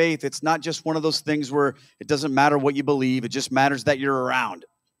Catholic faith, it's not just one of those things where it doesn't matter what you believe. It just matters that you're around.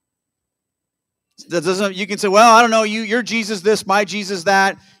 That doesn't. You can say, well, I don't know, you're Jesus this, my Jesus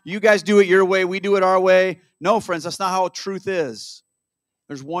that. You guys do it your way, we do it our way. No, friends, that's not how truth is.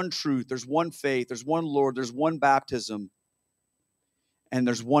 There's one truth, there's one faith, there's one Lord, there's one baptism, and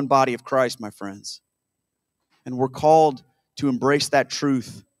there's one body of Christ, my friends. And we're called to embrace that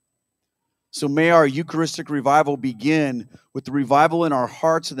truth. So may our Eucharistic revival begin with the revival in our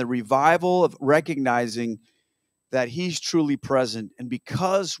hearts and the revival of recognizing that He's truly present. And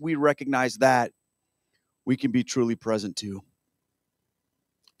because we recognize that, we can be truly present too.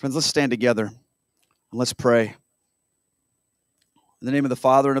 Friends, let's stand together and let's pray. In the name of the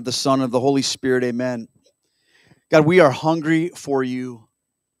Father and of the Son and of the Holy Spirit, amen. God, we are hungry for you.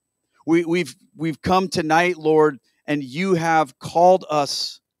 We've come tonight, Lord, and you have called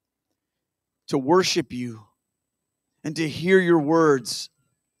us to worship you and to hear your words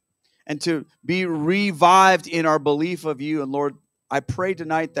and to be revived in our belief of you. And Lord, I pray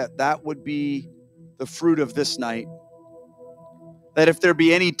tonight that that would be the fruit of this night. That if there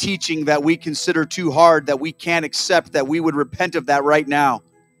be any teaching that we consider too hard, that we can't accept, that we would repent of that right now.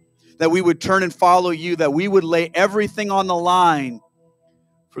 That we would turn and follow you, that we would lay everything on the line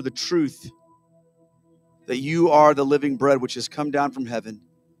for the truth that you are the living bread which has come down from heaven.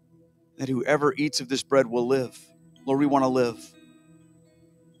 That whoever eats of this bread will live. Lord, we want to live.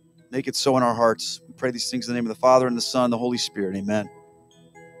 Make it so in our hearts. We pray these things in the name of the Father and the Son and the Holy Spirit. Amen.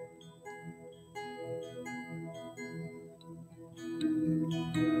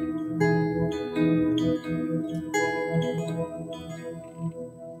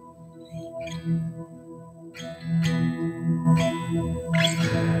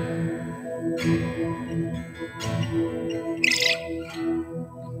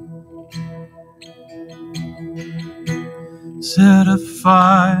 Set a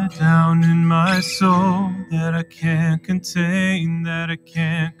fire down in my soul that I can't contain, that I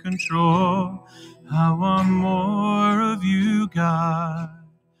can't control. I want more of you, God.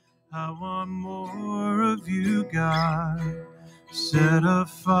 I want more of you, God. Set a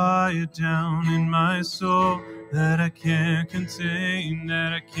fire down in my soul that I can't contain,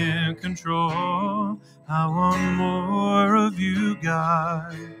 that I can't control. I want more of you,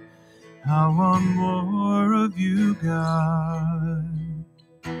 God. I want more of you, God.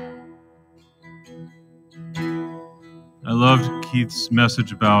 I loved Keith's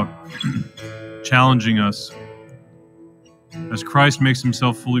message about challenging us. As Christ makes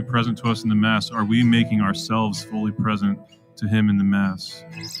himself fully present to us in the Mass, are we making ourselves fully present to him in the Mass?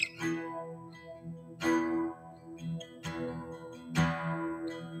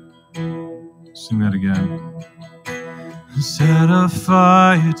 Sing that again. Set a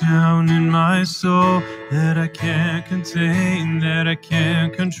fire down in my soul that I can't contain, that I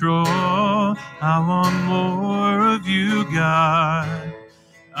can't control. I want more of you, God.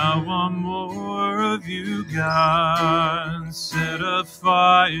 I want more of you, God. Set a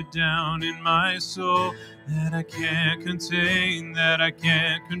fire down in my soul that I can't contain, that I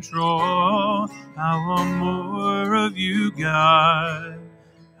can't control. I want more of you, God.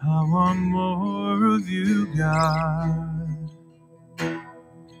 I want more of you, God.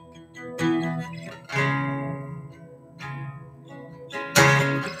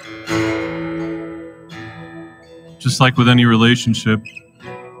 Just like with any relationship,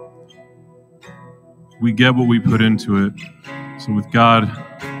 we get what we put into it. So with God,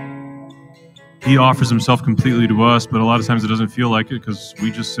 he offers himself completely to us, but a lot of times it doesn't feel like it because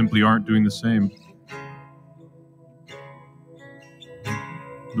we just simply aren't doing the same.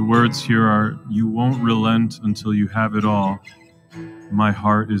 The words here are, you won't relent until you have it all. My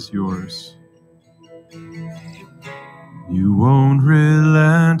heart is yours. You won't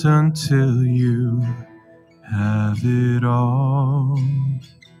relent until you have it all.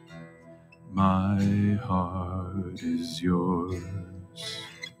 My heart is yours.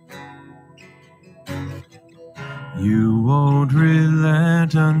 You won't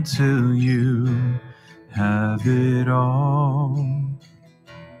relent until you have it all.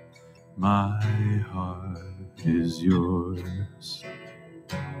 My heart is yours.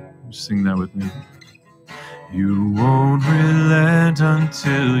 Sing that with me. You won't relent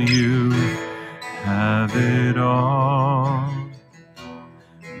until you have it all.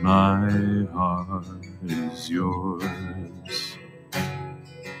 My heart is yours.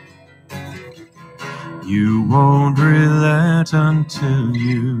 You won't relent until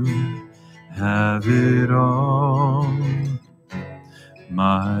you have it all.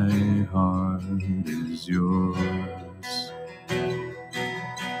 My heart is yours.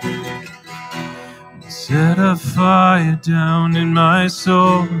 Set a fire down in my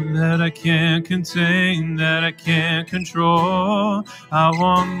soul that I can't contain, that I can't control. I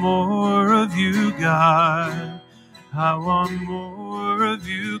want more of you, God. I want more of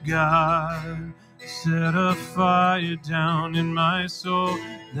you, God. Set a fire down in my soul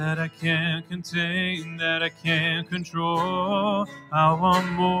that I can't contain, that I can't control. I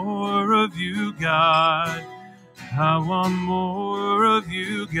want more of you, God. I want more of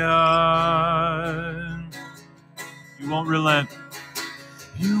you, God. You won't relent.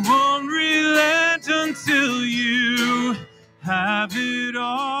 You won't relent until you have it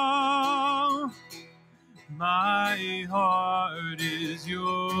all. My heart is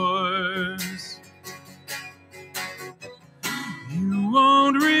yours. You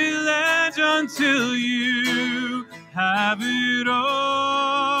won't relent until you have it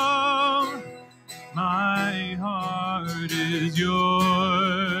all. My heart is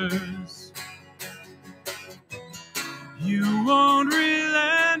yours. You won't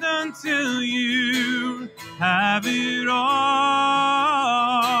relent until you have it all.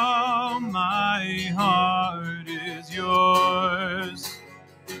 My heart is yours.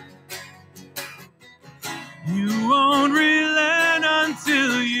 You won't relent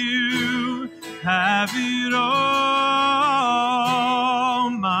until you have it all.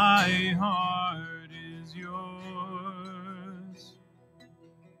 My heart is yours.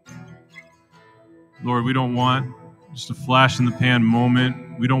 Lord, we don't want just a flash in the pan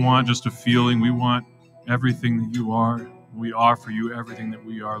moment. We don't want just a feeling. We want everything that you are. We offer you everything that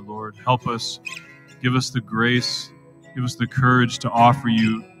we are, Lord. Help us. Give us the grace. Give us the courage to offer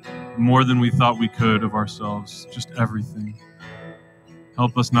you more than we thought we could of ourselves. Just everything.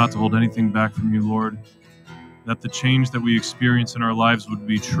 Help us not to hold anything back from you, Lord. That the change that we experience in our lives would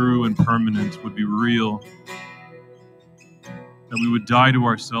be true and permanent, would be real. That we would die to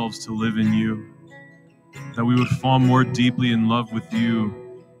ourselves to live in you. that we would fall more deeply in love with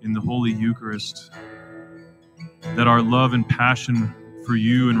you in the Holy Eucharist, that our love and passion for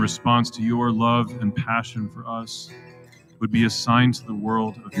you in response to your love and passion for us would be a sign to the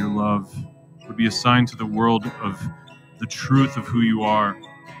world of your love, would be a sign to the world of the truth of who you are.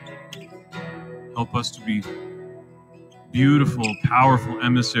 Help us to be beautiful, powerful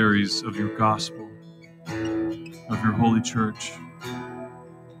emissaries of your gospel, of your holy church.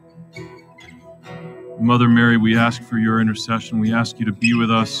 Mother Mary, we ask for your intercession. We ask you to be with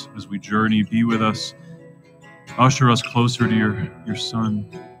us as we journey, be with us, usher us closer to your Son.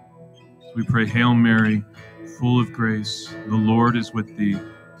 We pray, Hail Mary, full of grace, the Lord is with thee.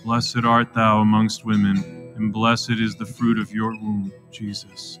 Blessed art thou amongst women, and blessed is the fruit of your womb,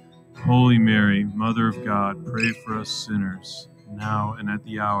 Jesus. Holy Mary, Mother of God, pray for us sinners, now and at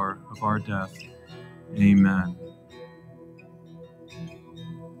the hour of our death. Amen.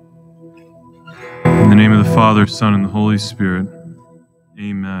 In the name of the Father, Son, and the Holy Spirit.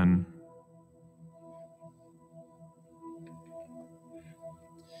 Amen.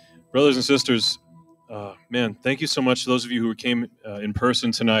 Brothers and sisters, man, thank you so much to those of you who came in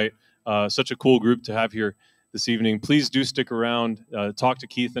person tonight. Such a cool group to have here this evening. Please do stick around. Talk to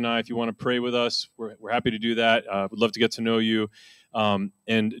Keith and I if you want to pray with us. We're happy to do that. We'd love to get to know you.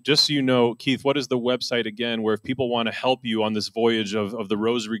 And just so you know, Keith, what is the website again where if people want to help you on this voyage of the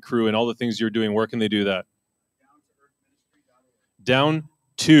Rosary Crew and all the things you're doing, where can they do that? Down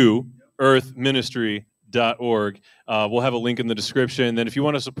to Earth Ministry.org. We'll have a link in the description. Then if you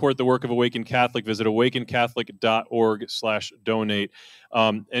want to support the work of Awaken Catholic, visit awakencatholic.org/donate.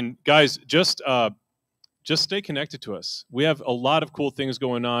 And guys, just stay connected to us. We have a lot of cool things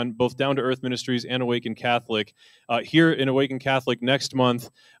going on, both Down to Earth Ministries and Awaken Catholic. Here in Awaken Catholic next month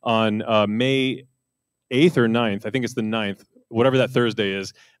on May 8th or 9th, I think it's the 9th, whatever that Thursday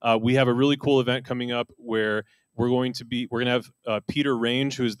is, we have a really cool event coming up where we're going to have Peter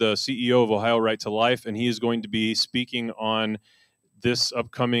Range, who's the CEO of Ohio Right to Life, and he is going to be speaking on this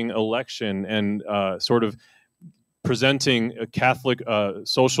upcoming election and sort of presenting Catholic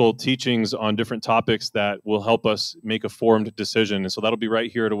social teachings on different topics that will help us make a formed decision. And so that'll be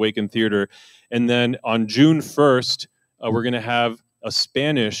right here at Awaken Theater. And then on June 1st, we're going to have a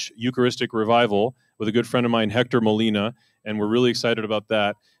Spanish Eucharistic revival with a good friend of mine, Hector Molina, and we're really excited about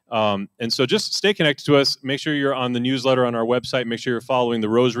that. And so just stay connected to us. Make sure you're on the newsletter on our website. Make sure you're following the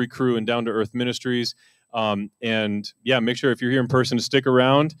Rosary Crew and Down to Earth Ministries. And yeah, make sure if you're here in person to stick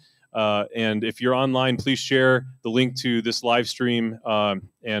around. And if you're online, please share the link to this live stream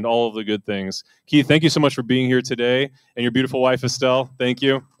and all of the good things. Keith, thank you so much for being here today. And your beautiful wife, Estelle, thank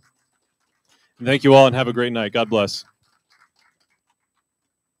you. And thank you all and have a great night. God bless.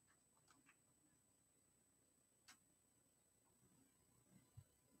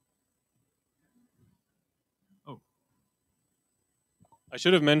 I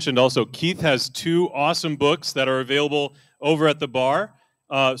should have mentioned also, Keith has 2 awesome books that are available over at the bar.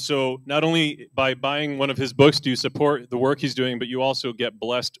 So not only by buying one of his books do you support the work he's doing, but you also get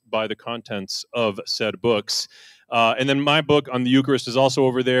blessed by the contents of said books. And then my book on the Eucharist is also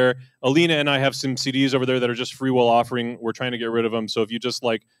over there. Alina and I have some CDs over there that are just free will offering. We're trying to get rid of them. So if you just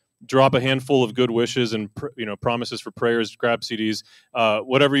drop a handful of good wishes and promises for prayers, grab CDs,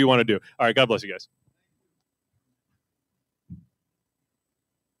 whatever you want to do. All right, God bless you guys.